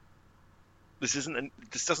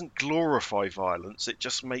doesn't glorify violence. It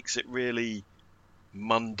just makes it really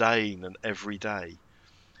mundane and everyday.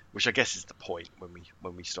 Which I guess is the point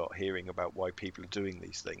when we start hearing about why people are doing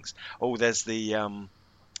these things. Oh, there's the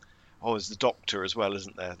doctor as well,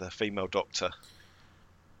 isn't there? The female doctor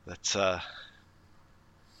that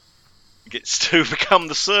gets to become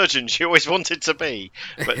the surgeon she always wanted to be,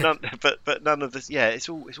 but none of this. Yeah, it's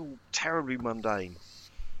all terribly mundane.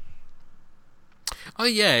 Oh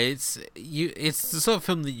yeah, it's the sort of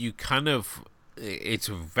film that you kind of. It's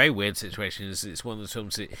a very weird situation. It's one of those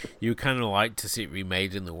films that you kind of like to see it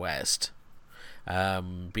remade in the West,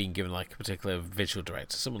 being given like a particular visual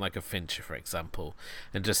director, someone like a Fincher, for example,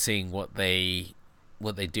 and just seeing what they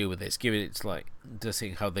do with this, giving it like just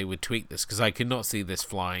seeing how they would tweak this. Because I could not see this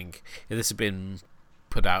flying if this had been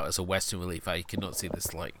put out as a Western release. I could not see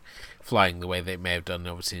this like flying the way they may have done,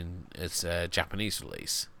 obviously, in its Japanese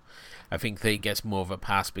release. I think that it gets more of a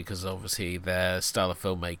pass because obviously their style of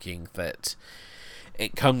filmmaking that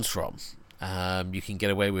it comes from. You can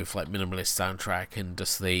get away with like minimalist soundtrack and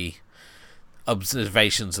just the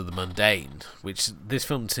observations of the mundane, which this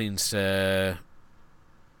film seems to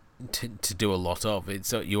do a lot of.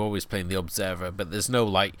 It's you're always playing the observer, but there's no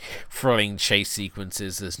like thrilling chase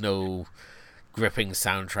sequences. There's no gripping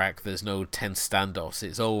soundtrack. There's no tense standoffs.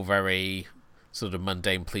 It's all very sort of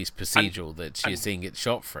mundane police procedural that you're seeing it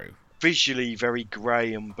shot through. Visually very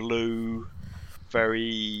grey and blue,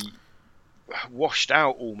 very washed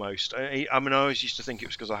out almost. I mean, I always used to think it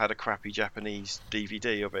was because I had a crappy Japanese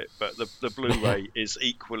DVD of it, but the Blu-ray is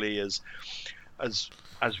equally as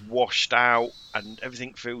washed out, and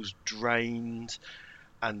everything feels drained,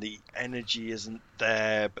 and the energy isn't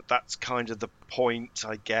there. But that's kind of the point,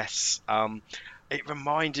 I guess. It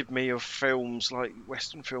reminded me of films like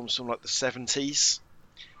Western films from like the 70s.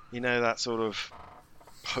 You know, that sort of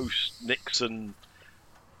post-Nixon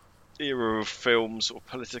era of films, or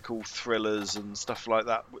political thrillers and stuff like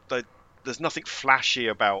that. There's nothing flashy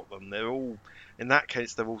about them. They're all, in that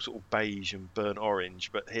case, they're all sort of beige and burnt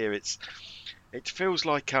orange. But here it feels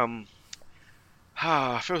like it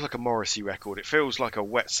feels like a Morrissey record. It feels like a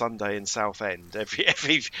wet Sunday in Southend.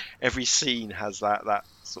 Every scene has that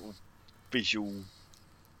sort of visual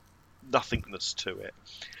nothingness to it.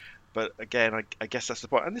 But again, I guess that's the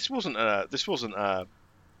point. And this wasn't a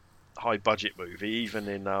high budget movie, even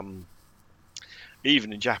in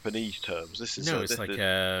Japanese terms. It's like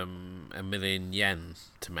 $1 million yen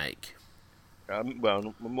to make.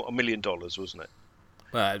 Well, $1 million, wasn't it?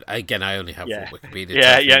 Well, again, I only have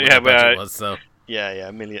Wikipedia. Yeah. Well, was, so. Yeah,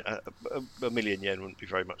 a million yen wouldn't be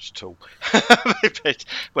very much at all. Well, it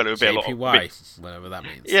would be a lot. JPY, whatever that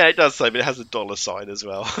means. Yeah, it does say, but it has a dollar sign as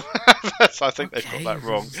well. So I think they've got that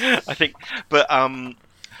wrong. I think, but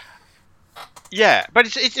yeah, but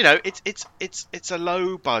it's a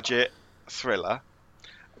low budget thriller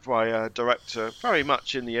by a director very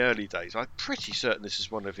much in the early days. I'm pretty certain this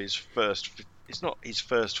is one of his first. It's not his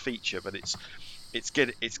first feature, but it's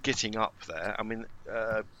getting up there. I mean,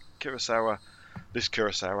 Kiyoshi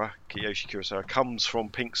Kurosawa comes from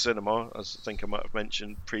Pink Cinema, as I think I might have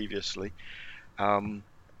mentioned previously. And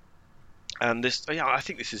this, I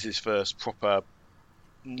think this is his first proper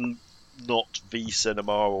not V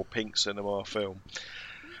Cinema or Pink Cinema film.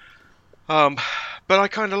 But I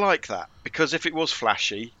kind of like that, because if it was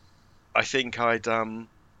flashy, I think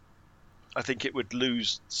it would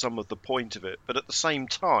lose some of the point of it. But at the same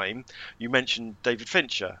time, you mentioned David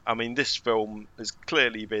Fincher. I mean, this film has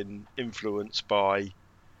clearly been influenced by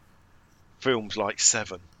films like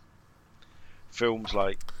Seven, films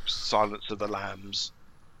like Silence of the Lambs,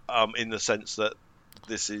 in the sense that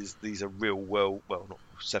these are real world. Well,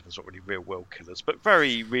 Seven's not really real world killers, but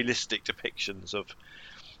very realistic depictions of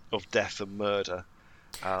death and murder.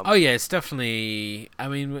 It's definitely. I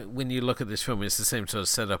mean, when you look at this film, it's the same sort of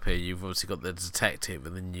setup here. You've obviously got the detective,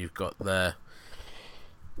 and then you've got the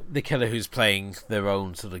killer who's playing their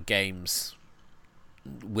own sort of games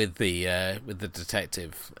with the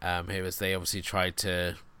detective. Here, as they obviously try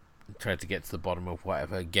to get to the bottom of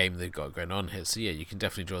whatever game they've got going on here. So yeah, you can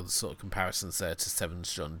definitely draw the sort of comparisons there to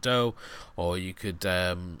Seven's John Doe, or you could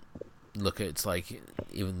look at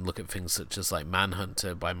things such as like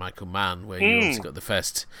Manhunter by Michael Mann, where you obviously got the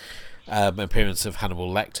first appearance of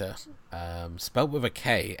Hannibal Lecter, spelled with a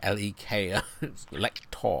K, L-E-K,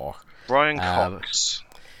 Lecter. Brian Cox.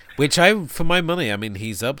 Which for my money, I mean,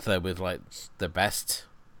 he's up there with like the best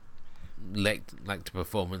Lecter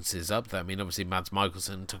performances up there. I mean, obviously Mads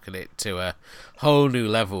Mikkelsen took it to a whole new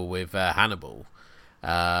level with Hannibal.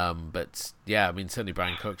 But yeah, I mean, certainly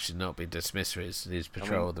Brian Cox should not be dismissed for his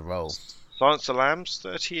portrayal of the role. Silence of the Lambs,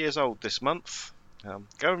 30 years old this month.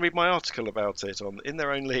 Go and read my article about it on In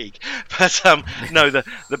Their Own League. But no,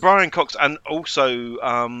 the Brian Cox and also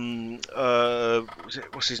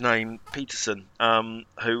what's his name, Peterson,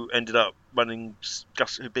 who ended up being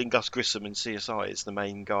Gus Grissom in CSI, is the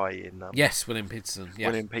main guy in. Yes, William Peterson. Yeah.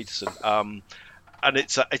 William Peterson. And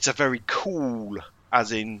it's a very cool,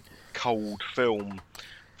 as in cold film,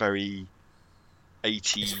 very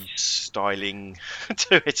 80s styling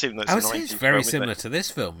to it. Even though it's I would say it's very similar to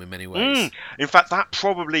this film in many ways. In fact, that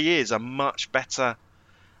probably is a much better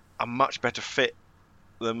fit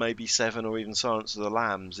than maybe Seven or even Silence of the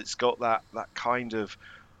Lambs. It's got that kind of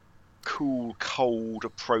cool, cold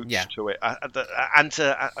approach to it,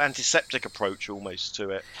 antiseptic approach almost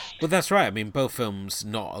to it. Well, that's right. I mean, both films,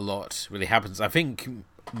 not a lot really happens. I think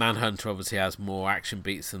Manhunter obviously has more action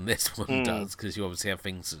beats than this one does, because you obviously have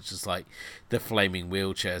things such as like the flaming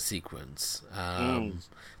wheelchair sequence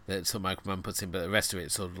that sort of Michael Mann puts in, but the rest of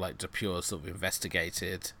it's sort of like the pure sort of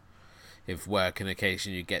investigated work, and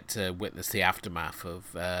occasionally you get to witness the aftermath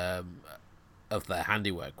of their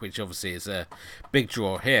handiwork, which obviously is a big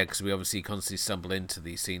draw here, because we obviously constantly stumble into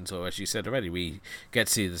these scenes, or as you said already, we get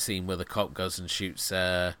to see the scene where the cop goes and shoots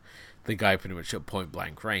the guy pretty much at point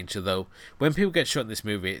blank range. Although when people get shot in this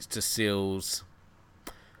movie, it just feels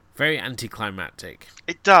very anticlimactic.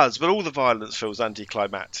 It does, but all the violence feels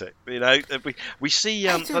anticlimactic. You know, we see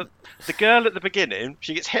the girl at the beginning.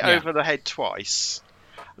 She gets hit over the head twice,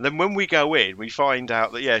 and then when we go in, we find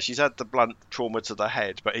out that she's had the blunt trauma to the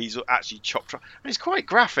head, but he's actually chopped. And it's quite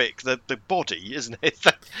graphic. The body, isn't it?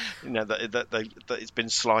 that it's been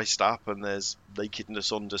sliced up, and there's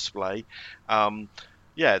nakedness on display.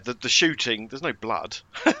 The shooting, there's no blood.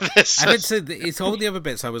 I would say it's all the other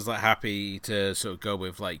bits I was like happy to sort of go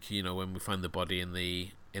with, like, you know, when we find the body in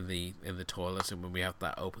the toilet, and when we have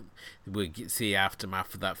that open, we see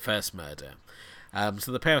aftermath of that first murder.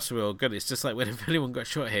 So the payoffs were all good. It's just like when anyone got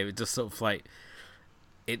shot here, it just sort of like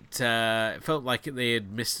it felt like they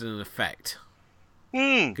had missed an effect.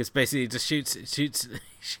 Because basically, it just shoots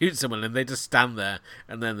someone, and they just stand there,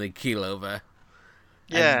 and then they keel over.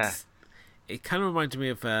 Yeah. And it kind of reminded me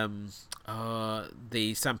of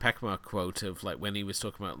the Sam Peckinpah quote of like when he was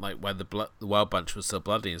talking about like why the Wild Bunch was so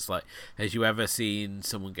bloody. It's like, has you ever seen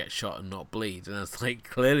someone get shot and not bleed? And it's like,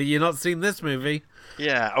 clearly you're not seeing this movie.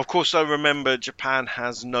 Yeah, of course. I remember Japan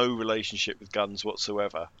has no relationship with guns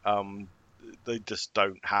whatsoever. They just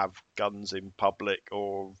don't have guns in public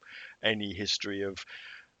or any history of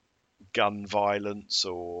gun violence,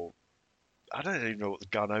 or I don't even know what the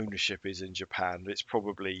gun ownership is in Japan. It's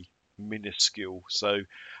probably minuscule, so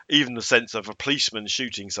even the sense of a policeman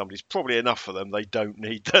shooting somebody is probably enough for them. They don't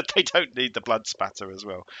need the blood spatter as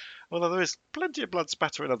well, although there is plenty of blood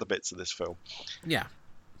spatter in other bits of this film.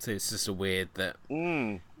 So it's just a weird that I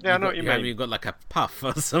know what you mean. You've got like a puff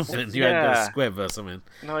or something. You had a squib or something.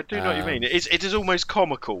 No, I do know what you mean. It is almost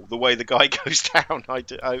comical the way the guy goes down. I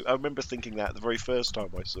remember thinking that the very first time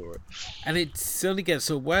I saw it. And it only gets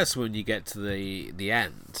so worse when you get to the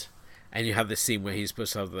end. And you have this scene where he's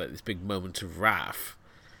supposed to have like this big moment of wrath,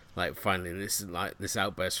 like finally this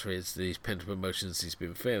outburst for these pent up emotions he's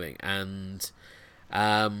been feeling, and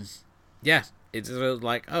it's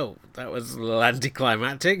like, oh, that was a little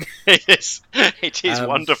anticlimactic. It is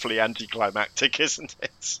wonderfully anticlimactic, isn't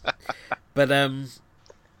it? But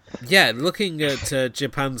looking at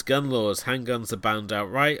Japan's gun laws, handguns are banned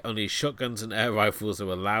outright, only shotguns and air rifles are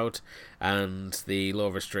allowed, and the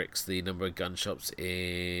law restricts the number of gun shops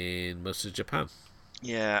in most of Japan.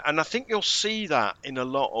 Yeah, and I think you'll see that in a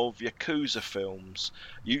lot of Yakuza films.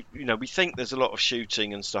 You know, we think there's a lot of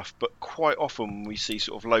shooting and stuff, but quite often we see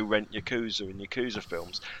sort of low-rent Yakuza in Yakuza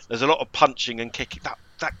films. There's a lot of punching and kicking.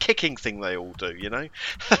 That kicking thing they all do, you know?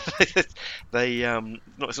 It's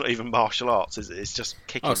not even martial arts, is it? It's just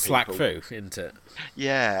kicking people. Slack fu, isn't it?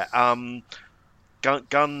 Yeah.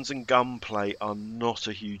 Guns and gunplay are not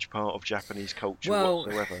a huge part of Japanese culture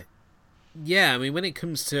whatsoever. Yeah, I mean, when it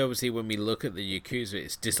comes to, obviously, when we look at the Yakuza,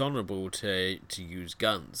 it's dishonourable to use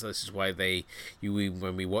guns. This is why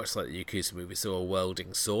when we watch like the Yakuza movies, they're all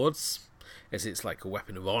wielding swords, as it's like a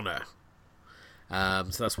weapon of honour.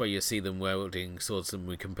 So that's why you see them wielding swords, and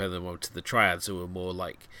we compare them to the Triads, who are more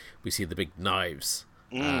like, we see the big knives.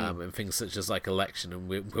 And things such as like Election, and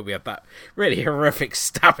we have that really horrific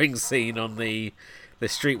stabbing scene on the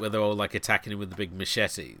street where they're all like attacking him with the big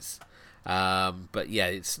machetes. But yeah,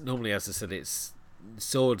 it's normally, as I said, it's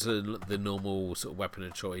swords are the normal sort of weapon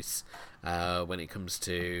of choice when it comes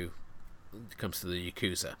to the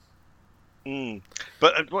Yakuza.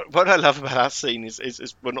 But what I love about that scene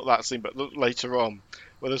is well, not that scene, but later on,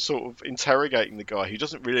 where they're sort of interrogating the guy who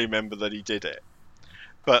doesn't really remember that he did it,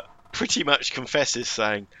 but pretty much confesses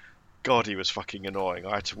saying, God, he was fucking annoying.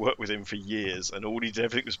 I had to work with him for years, and all he did,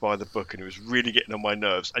 everything was by the book, and it was really getting on my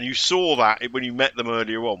nerves. And you saw that when you met them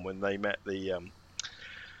earlier on, when they met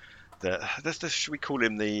should we call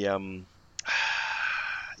him the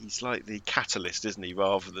he's like the catalyst, isn't he,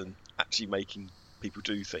 rather than actually making people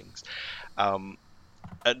do things.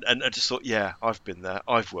 And I just thought, yeah, I've been there.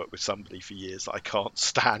 I've worked with somebody for years that I can't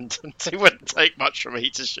stand, and it wouldn't take much for me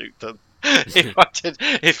to shoot them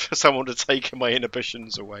if someone had taken my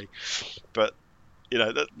inhibitions away. But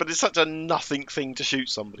but it's such a nothing thing to shoot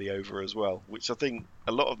somebody over as well, which I think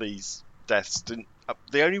a lot of these deaths didn't.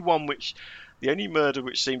 The only murder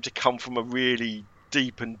which seemed to come from a really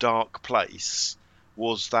deep and dark place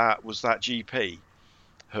was that GP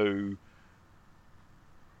who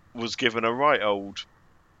was given a right old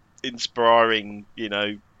inspiring,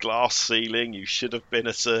 glass ceiling, you should have been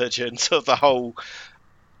a surgeon, so the whole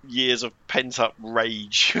years of pent up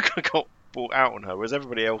rage got brought out on her, whereas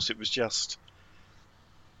everybody else, it was just,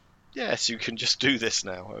 yes, you can just do this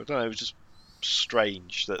now. I don't know, it was just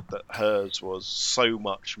strange that hers was so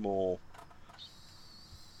much more,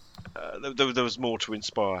 there was more to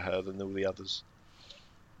inspire her than all the others.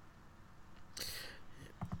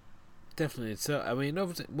 Definitely. So, I mean,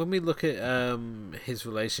 obviously, when we look at his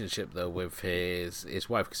relationship though with his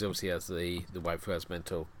wife, because obviously he has the wife who has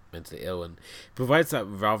mentally ill, and provides that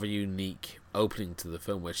rather unique opening to the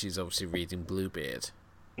film where she's obviously reading Bluebeard.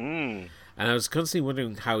 And I was constantly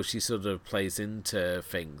wondering how she sort of plays into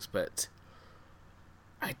things, but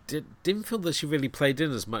I didn't feel that she really played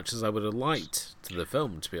in as much as I would have liked to the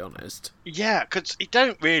film, to be honest. Yeah, because you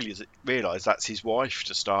don't really realise that's his wife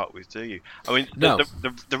to start with, do you? I mean, no.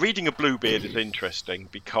 the reading of Bluebeard is interesting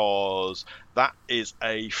because that is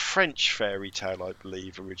a French fairy tale, I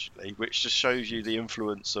believe, originally, which just shows you the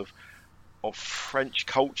influence of French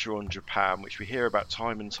culture on Japan, which we hear about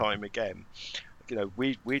time and time again.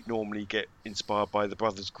 We'd normally get inspired by the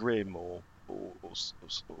Brothers Grimm or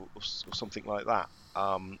something like that,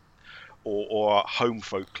 or home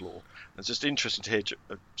folklore. And it's just interesting to hear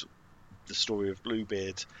the story of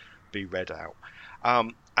Bluebeard be read out.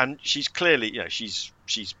 And she's clearly, she's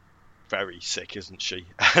very sick, isn't she?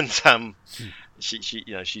 And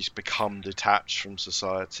she's become detached from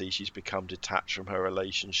society. She's become detached from her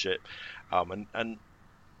relationship,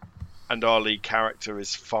 and our lead character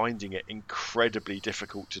is finding it incredibly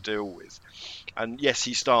difficult to deal with. And yes,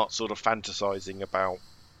 he starts sort of fantasizing about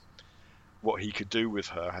what he could do with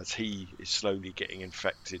her as he is slowly getting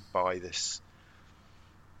infected by this,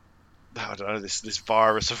 I don't know, this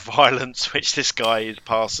virus of violence which this guy is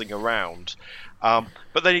passing around.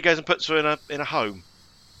 But then he goes and puts her in a home.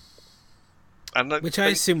 Which I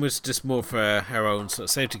assume was just more for her own sort of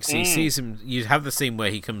safety. Because he sees him. You have the scene where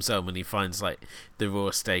he comes home and he finds like the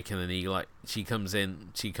raw steak, and then she comes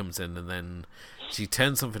in, and then she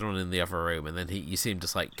turns something on in the other room, and then you see him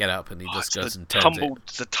just like get up and he just goes and turns it.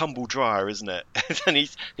 It's a tumble dryer, isn't it? And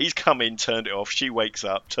he's come in, turned it off. She wakes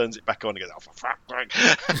up, turns it back on, and goes, "Oh, for fuck!"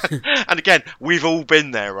 And again, we've all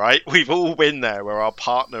been there, right? We've all been there where our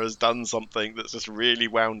partner has done something that's just really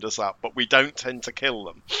wound us up, but we don't tend to kill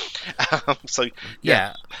them. So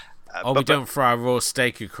yeah. We don't throw our raw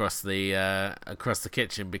steak across the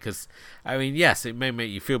kitchen because, I mean, yes, it may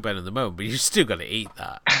make you feel better in the moment, but you still got to eat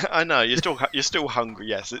that. I know you're still hungry.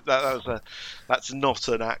 Yes, that's not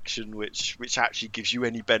an action which actually gives you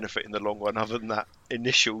any benefit in the long run other than that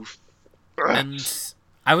initial. And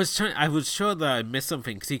I was sure that I missed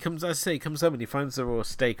something because he comes home and he finds the raw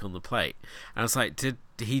steak on the plate, and I was like, did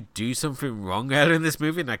he do something wrong earlier in this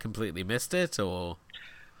movie and I completely missed it, or?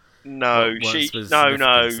 No, she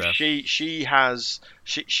has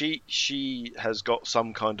got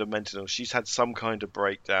some kind of mental illness. She's had some kind of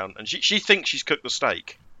breakdown, and she thinks she's cooked the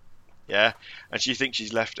steak, yeah, and she thinks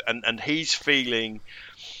she's left it, and he's feeling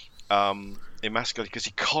emasculated because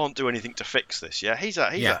he can't do anything to fix this. Yeah, he's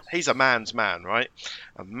a man's man, right?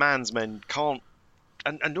 And man's men can't,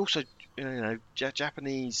 and also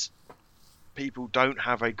Japanese people don't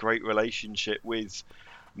have a great relationship with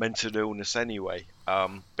mental illness anyway,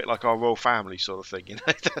 bit like our royal family sort of thing,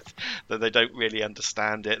 that they don't really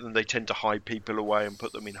understand it, and they tend to hide people away and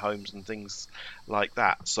put them in homes and things like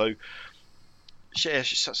that. So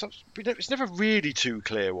it's never really too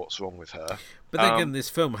clear what's wrong with her. But then again, this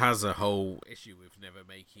film has a whole issue with never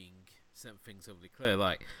making certain things overly clear.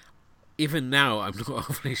 Like, even now, I'm not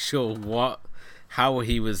overly sure how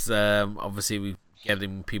he was. Obviously, we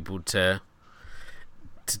getting people to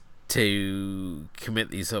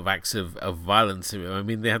commit these sort of acts of violence. I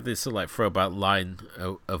mean, they have this sort of like throwback line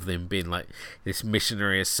of them being like this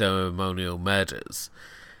missionary of ceremonial murders,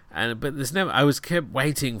 but there's never. I was kept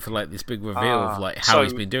waiting for like this big reveal of like how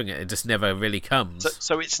he's been doing it. It just never really comes.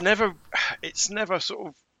 So it's never sort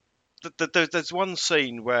of. There's one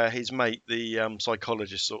scene where his mate, the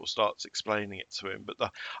psychologist, sort of starts explaining it to him. But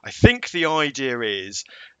I think the idea is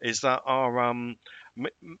that our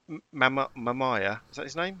Mamaya, is that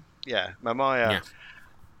his name? Yeah, Mamaya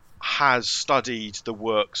has studied the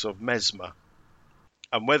works of Mesmer,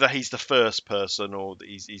 and whether he's the first person or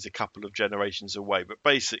he's a couple of generations away, but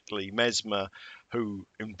basically Mesmer, who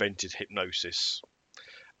invented hypnosis,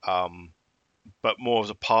 but more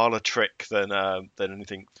as a parlor trick than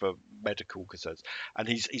anything for medical concerns, and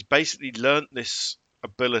he's basically learnt this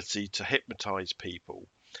ability to hypnotize people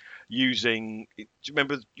using. Do you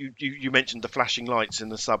remember you mentioned the flashing lights in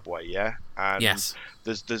the subway, yeah? And yes.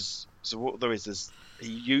 So what there is he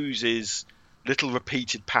uses little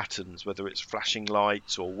repeated patterns, whether it's flashing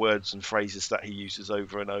lights or words and phrases that he uses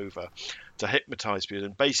over and over to hypnotize people.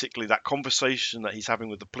 And basically that conversation that he's having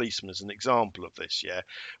with the policeman is an example of this, yeah,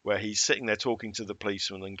 where he's sitting there talking to the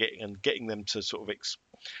policeman and getting them to sort of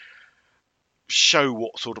show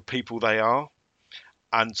what sort of people they are.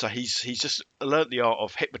 And so he's just learnt the art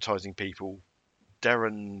of hypnotizing people,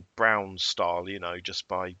 Derren Brown style, just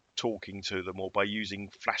by talking to them or by using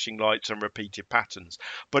flashing lights and repeated patterns.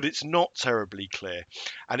 But it's not terribly clear,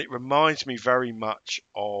 and it reminds me very much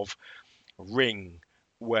of Ring,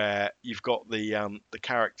 where you've got the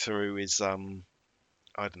character who is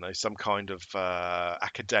I don't know, some kind of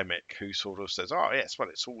academic who sort of says, "Oh yes, well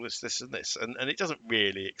it's all this and this," and it doesn't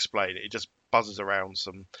really explain it. It just buzzes around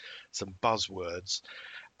some buzzwords,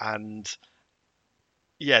 and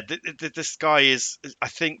yeah, this guy is. I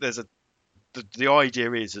think there's the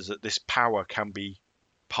idea is that this power can be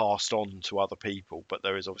passed on to other people, but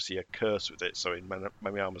there is obviously a curse with it. So in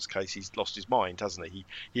Mamiyama's case, he's lost his mind, hasn't he?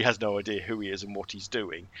 He has no idea who he is and what he's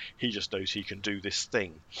doing. He just knows he can do this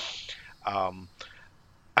thing.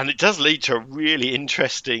 And it does lead to a really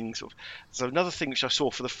interesting sort of. So another thing which I saw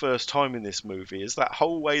for the first time in this movie is that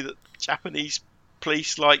whole way that Japanese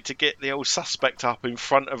police like to get the old suspect up in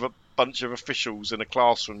front of a bunch of officials in a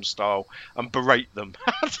classroom style and berate them.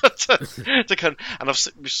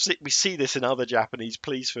 We see this in other Japanese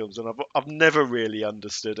police films, and I've never really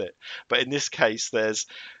understood it. But in this case, there's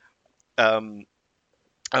oh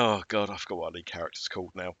god, I forgot what the character's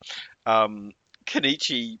called now.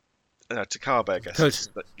 Kenichi. No, Takabe, I guess.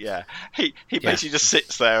 Yeah, he basically just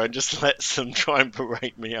sits there and just lets them try and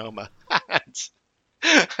berate Miyama,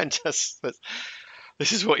 and just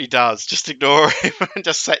this is what he does. Just ignore him and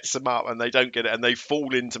just sets them up, and they don't get it, and they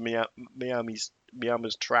fall into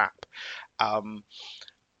Miyama's trap.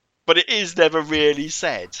 But it is never really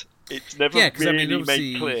said. It's never really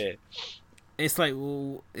made clear. It's like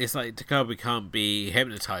Takabe can't be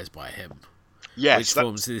hypnotized by him. Yes, which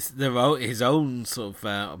forms his own sort of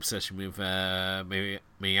obsession with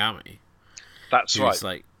Miyami. That's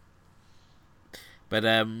right.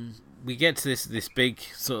 But we get to this big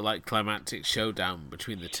sort of like climactic showdown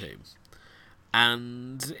between the two,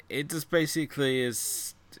 and it just basically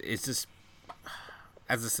is. It's just,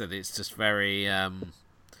 as I said, it's just very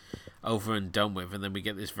over and done with, and then we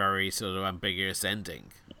get this very sort of ambiguous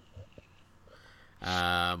ending.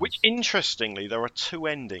 Which, interestingly, there are two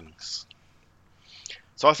endings.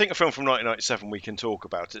 So I think a film from 1997, we can talk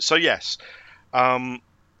about it. So yes,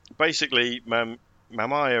 basically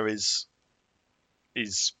Mamaya is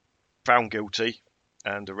found guilty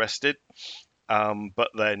and arrested, but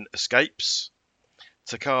then escapes.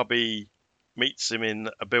 Takabe meets him in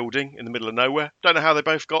a building in the middle of nowhere. Don't know how they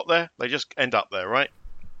both got there. They just end up there, right?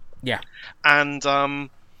 Yeah. And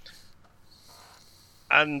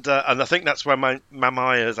I think that's where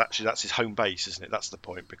Mamaya is actually. That's his home base, isn't it? That's the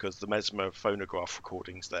point, because the Mesmer phonograph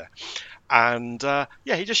recording's there, and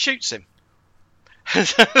he just shoots him,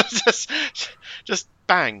 just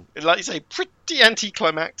bang, like you say, pretty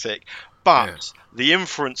anticlimactic. But the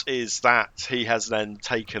inference is that he has then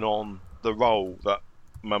taken on the role that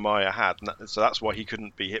Mamaya had, and so that's why he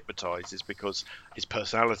couldn't be hypnotized, is because his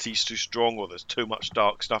personality's too strong, or there's too much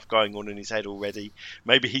dark stuff going on in his head already.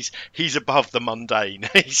 Maybe he's above the mundane.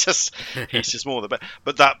 he's just more the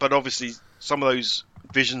but obviously some of those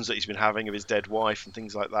visions that he's been having of his dead wife and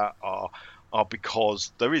things like that are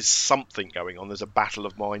because there is something going on. There's a battle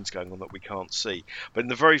of minds going on that we can't see. But in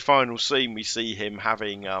the very final scene, we see him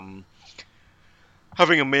having a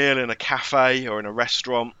meal in a cafe or in a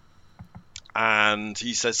restaurant. and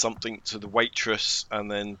he says something to the waitress,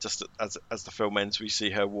 and then just as the film ends, we see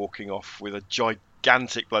her walking off with a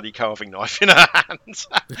gigantic bloody carving knife in her hand.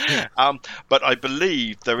 But I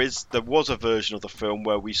believe there was a version of the film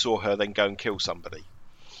where we saw her then go and kill somebody,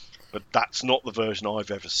 but that's not the version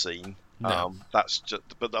I've ever seen. No. That's just,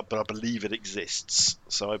 but I believe it exists.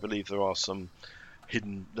 So I believe there are some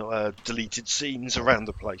hidden, deleted scenes around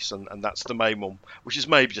the place, and that's the main one, which is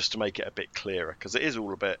maybe just to make it a bit clearer, because it is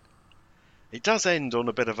all a bit. It does end on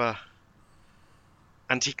a bit of a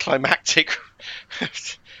anticlimactic.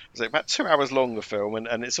 It's like about 2 hours long, the film,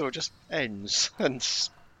 and it sort of just ends, and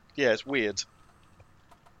yeah, it's weird.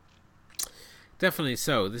 Definitely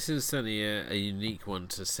so. This is certainly a unique one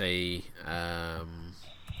to say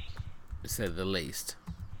the least.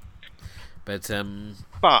 But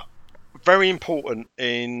very important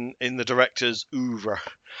in the director's oeuvre,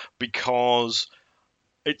 because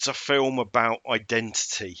it's a film about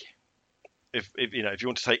identity. If you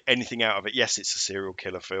want to take anything out of it, yes, it's a serial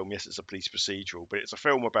killer film, yes, it's a police procedural, but it's a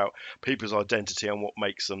film about people's identity and what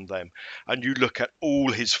makes them them. And you look at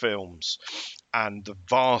all his films, and the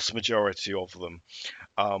vast majority of them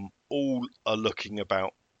all are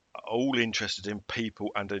all interested in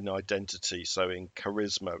people and in identity. So in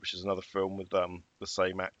Charisma, which is another film with the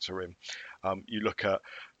same actor in, you look at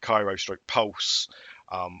Cairo / Pulse.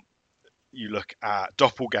 You look at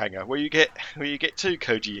Doppelganger, where you get 2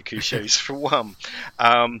 Koji Yakushos for one.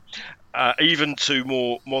 Even to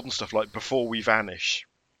more modern stuff like Before We Vanish.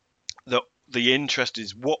 The interest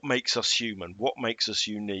is what makes us human, what makes us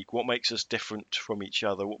unique, what makes us different from each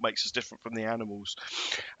other, what makes us different from the animals.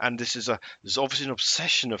 And there's obviously an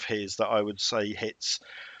obsession of his that I would say hits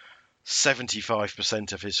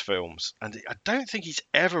 75% of his films. And I don't think he's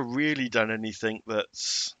ever really done anything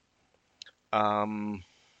that's like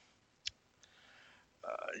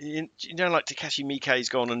Takashi Miike's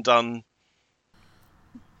gone and done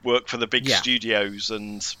work for the big studios,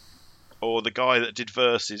 or the guy that did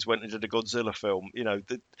Versus went and did a Godzilla film.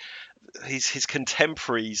 His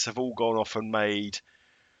contemporaries have all gone off and made,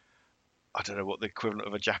 I don't know what the equivalent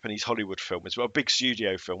of a Japanese Hollywood film is, but a big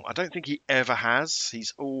studio film. I don't think he ever has.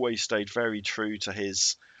 He's always stayed very true to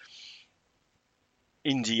his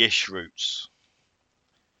indie-ish roots.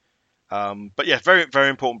 But yeah, very, very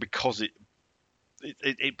important, because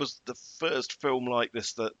it was the first film like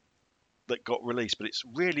this that got released, but it's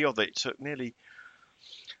really odd that it took nearly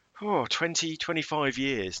 20, 25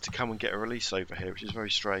 years to come and get a release over here, which is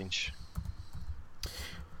very strange.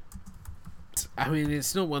 I mean,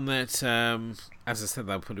 it's not one that, as I said,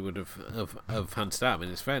 I probably would have hunted out. I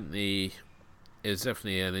mean, it's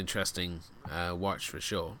definitely an interesting watch for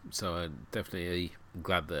sure. So I'm definitely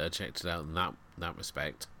glad that I checked it out in that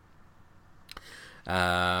respect.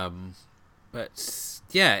 But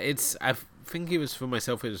yeah, I think it was, for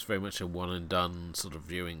myself, it was very much a one and done sort of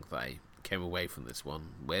viewing that I came away from this one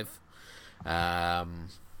with.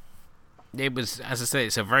 It was, as I say,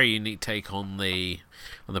 it's a very unique take on the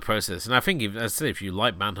process, and I think, if you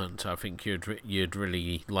like Manhunt, I think you'd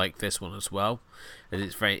really like this one as well. And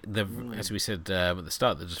it's as we said at the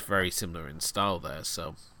start, they're just very similar in style there.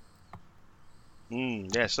 So.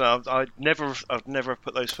 Yes, I've never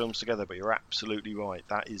put those films together, but you're absolutely right.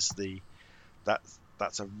 That's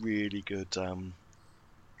a really good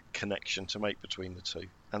connection to make between the two,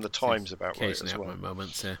 and the time's about right as well. My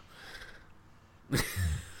moments here.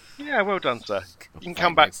 Yeah, well done, sir. You can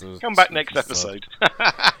come back next episode.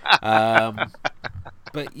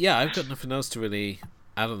 But yeah, I've got nothing else to really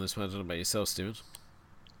add on this one. I don't know about yourself, Stephen.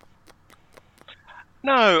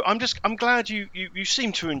 No, I'm glad you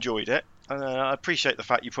seem to have enjoyed it. I appreciate the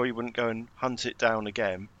fact you probably wouldn't go and hunt it down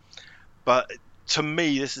again, but to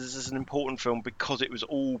me, this is an important film because it was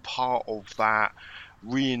all part of that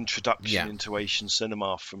reintroduction into Asian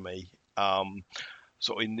cinema for me. I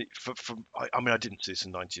didn't see this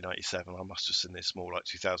in 1997. I must have seen this more like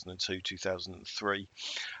 2002, 2003,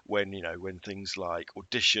 when things like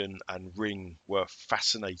Audition and Ring were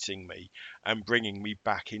fascinating me and bringing me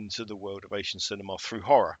back into the world of Asian cinema through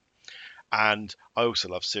horror. And I also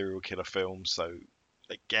love serial killer films. So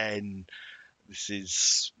again, this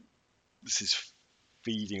is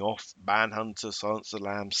feeding off Manhunter, Silence of the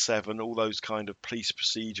Lambs, Seven, all those kind of police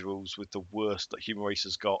procedurals with the worst that human race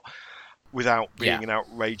has got, without being an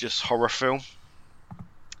outrageous horror film.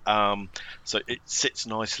 So it sits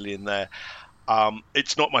nicely in there.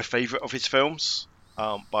 It's not my favourite of his films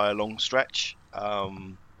by a long stretch. I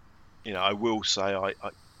will say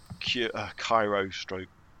Cairo /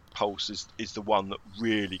 Pulse is the one that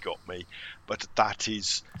really got me, but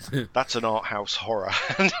that's an art house horror.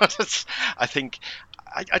 I think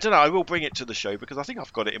I don't know. I will bring it to the show because I think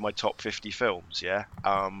I've got it in my top 50 films. Yeah.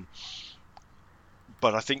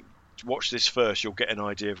 But I think watch this first, you'll get an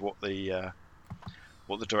idea of what the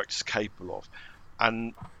director's capable of,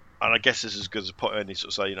 and I guess this is as good as a point. Only sort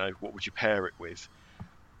of say, you know, what would you pair it with?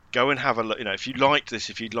 Go and have a look. You know, if you like this,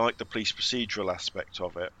 if you like the police procedural aspect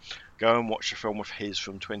of it, go and watch a film of his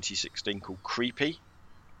from 2016 called Creepy,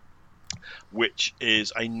 which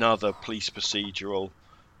is another police procedural,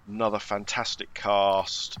 another fantastic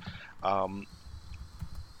cast,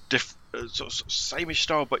 sort of same-ish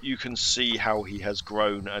style, but you can see how he has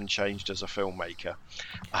grown and changed as a filmmaker.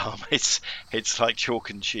 It's like chalk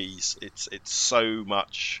and cheese. It's so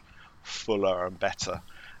much fuller and better,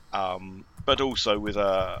 but also with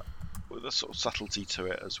a sort of subtlety to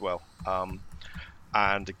it as well.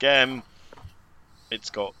 And again, it's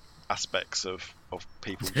got aspects of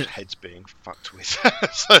people's heads being fucked with,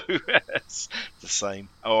 so it's the same.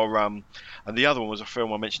 Or and the other one was a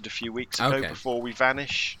film I mentioned a few weeks ago, Before We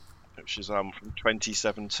Vanish, which is from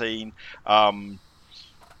 2017,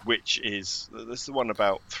 which is this is the one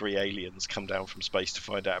about 3 aliens come down from space to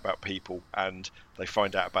find out about people, and they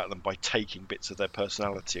find out about them by taking bits of their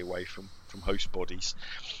personality away from host bodies.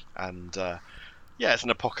 And it's an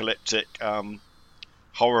apocalyptic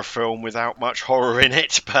horror film without much horror in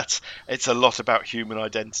it, but it's a lot about human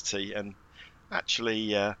identity and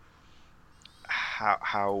actually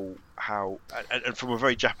how and from a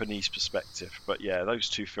very Japanese perspective. But yeah, those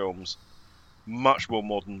two films, much more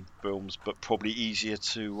modern films, but probably easier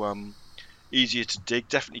to dig.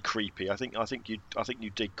 Definitely Creepy. I think you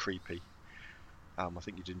dig Creepy. I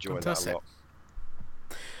think you'd enjoy that a lot.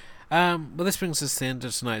 Well, this brings us to the end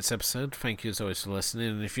of tonight's episode. Thank you as always for listening,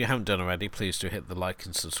 and if you haven't done already, please do hit the like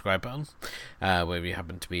and subscribe button wherever you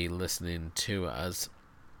happen to be listening to us.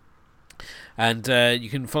 And you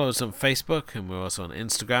can follow us on Facebook, and we're also on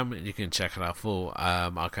Instagram, and you can check out our full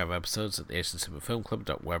archive episodes at the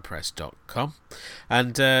AsianCinemaFilmClub.wordpress.com.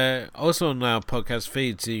 And also on our podcast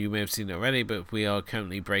feeds, you may have seen it already, but we are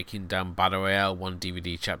currently breaking down Battle Royale one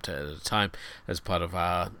DVD chapter at a time as part of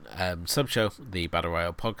our sub-show, the Battle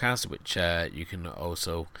Royale podcast, which you can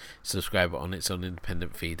also subscribe on its own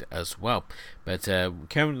independent feed as well. But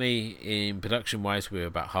currently, in production-wise, we're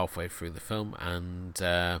about halfway through the film, and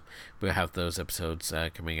we'll have those episodes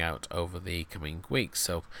coming out over the coming weeks,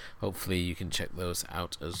 so hopefully you can check those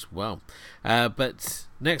out as well. But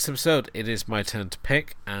next episode, it is my turn to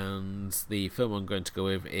pick, and the film I'm going to go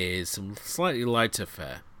with is some slightly lighter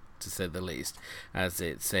fare, to say the least, as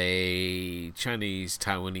it's a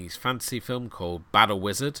Chinese-Taiwanese fantasy film called Battle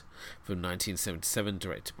Wizard from 1977,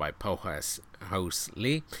 directed by Po-Hos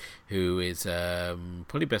Lee, who is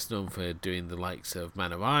probably best known for doing the likes of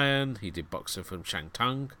Man of Iron. He did Boxer from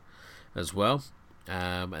Shang-Tung as well,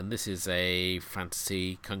 and this is a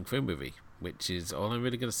fantasy kung fu movie, which is all I'm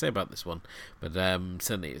really going to say about this one. But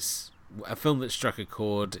certainly it's a film that struck a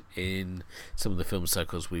chord in some of the film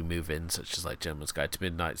circles we move in, such as like Gentleman's Guide to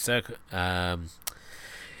Midnight Cinema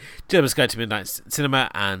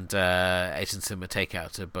and Asian Cinema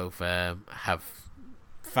Takeout both have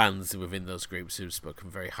fans within those groups who've spoken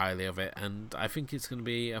very highly of it, and I think it's going to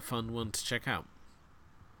be a fun one to check out.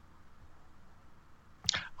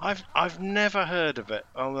 I've never heard of it.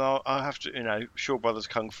 Although I have to, Shaw Brothers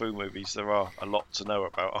kung fu movies, there are a lot to know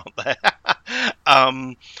about, aren't there?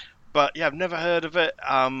 But yeah, I've never heard of it.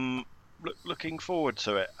 Looking forward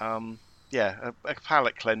to it. A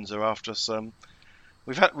palate cleanser after some.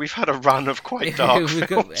 We've had a run of quite dark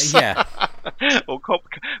films.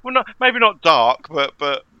 Maybe not dark, but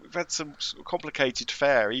we've had some complicated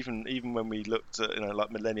fare. Even when we looked at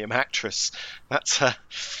like Millennium Actress, that's a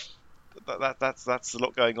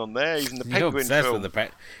lot going on there. Even the Penguin film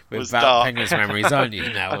was dark. Penguin's Memories, aren't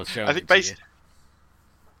you? Now I think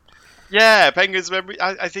Yeah, Penguin's Memory.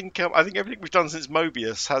 I think everything we've done since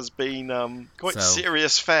Mobius has been quite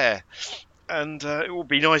serious fare, and it would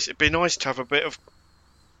be nice. It'd be nice to have a bit of,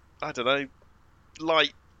 I don't know,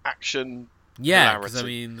 light action. Yeah, because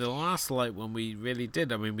the last light one we really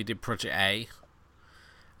did. We did Project A.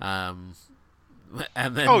 And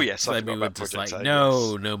then then we were just like,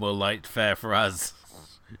 no more light fare for us.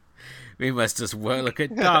 We must just look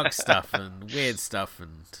at dark stuff and weird stuff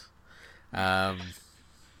and.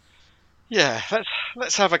 Yeah,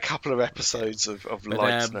 let's have a couple of episodes of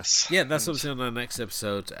lightness. That's obviously on our next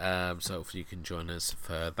episode, so hopefully you can join us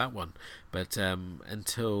for that one. But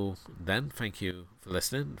until then, thank you for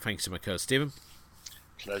listening. Thanks to my co-host Stephen.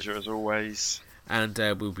 Pleasure as always. And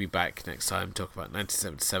we'll be back next time to talk about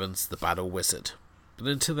 1977's The Battle Wizard. But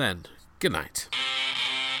until then, good night.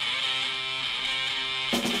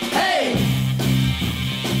 Hey!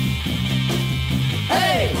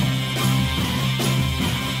 Hey!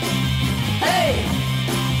 Hey!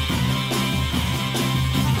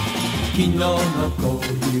 昨日の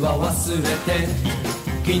恋は忘れて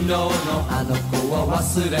昨日のあの子は忘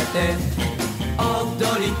れて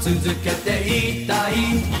踊り続けていたい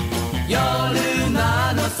夜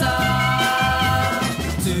なのさ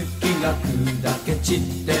月が砕け散っ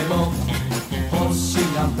ても星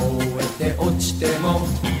が燃えて落ちても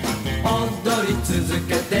踊り続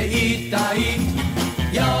けていたい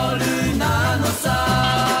夜なのさ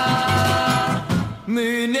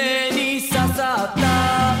胸に刺さった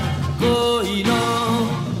恋の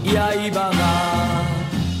刃が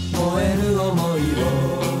燃える想いを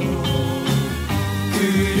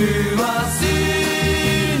狂わす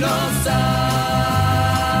のさ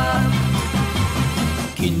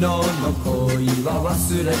昨日の恋は忘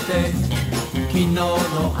れて昨日の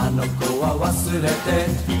あの子は忘れて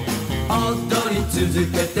踊り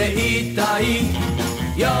続けていたい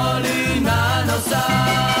夜なの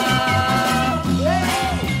さ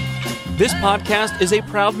This podcast is a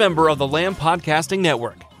proud member of the Lamb Podcasting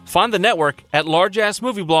Network. Find the network at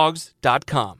largeassmovieblogs.com.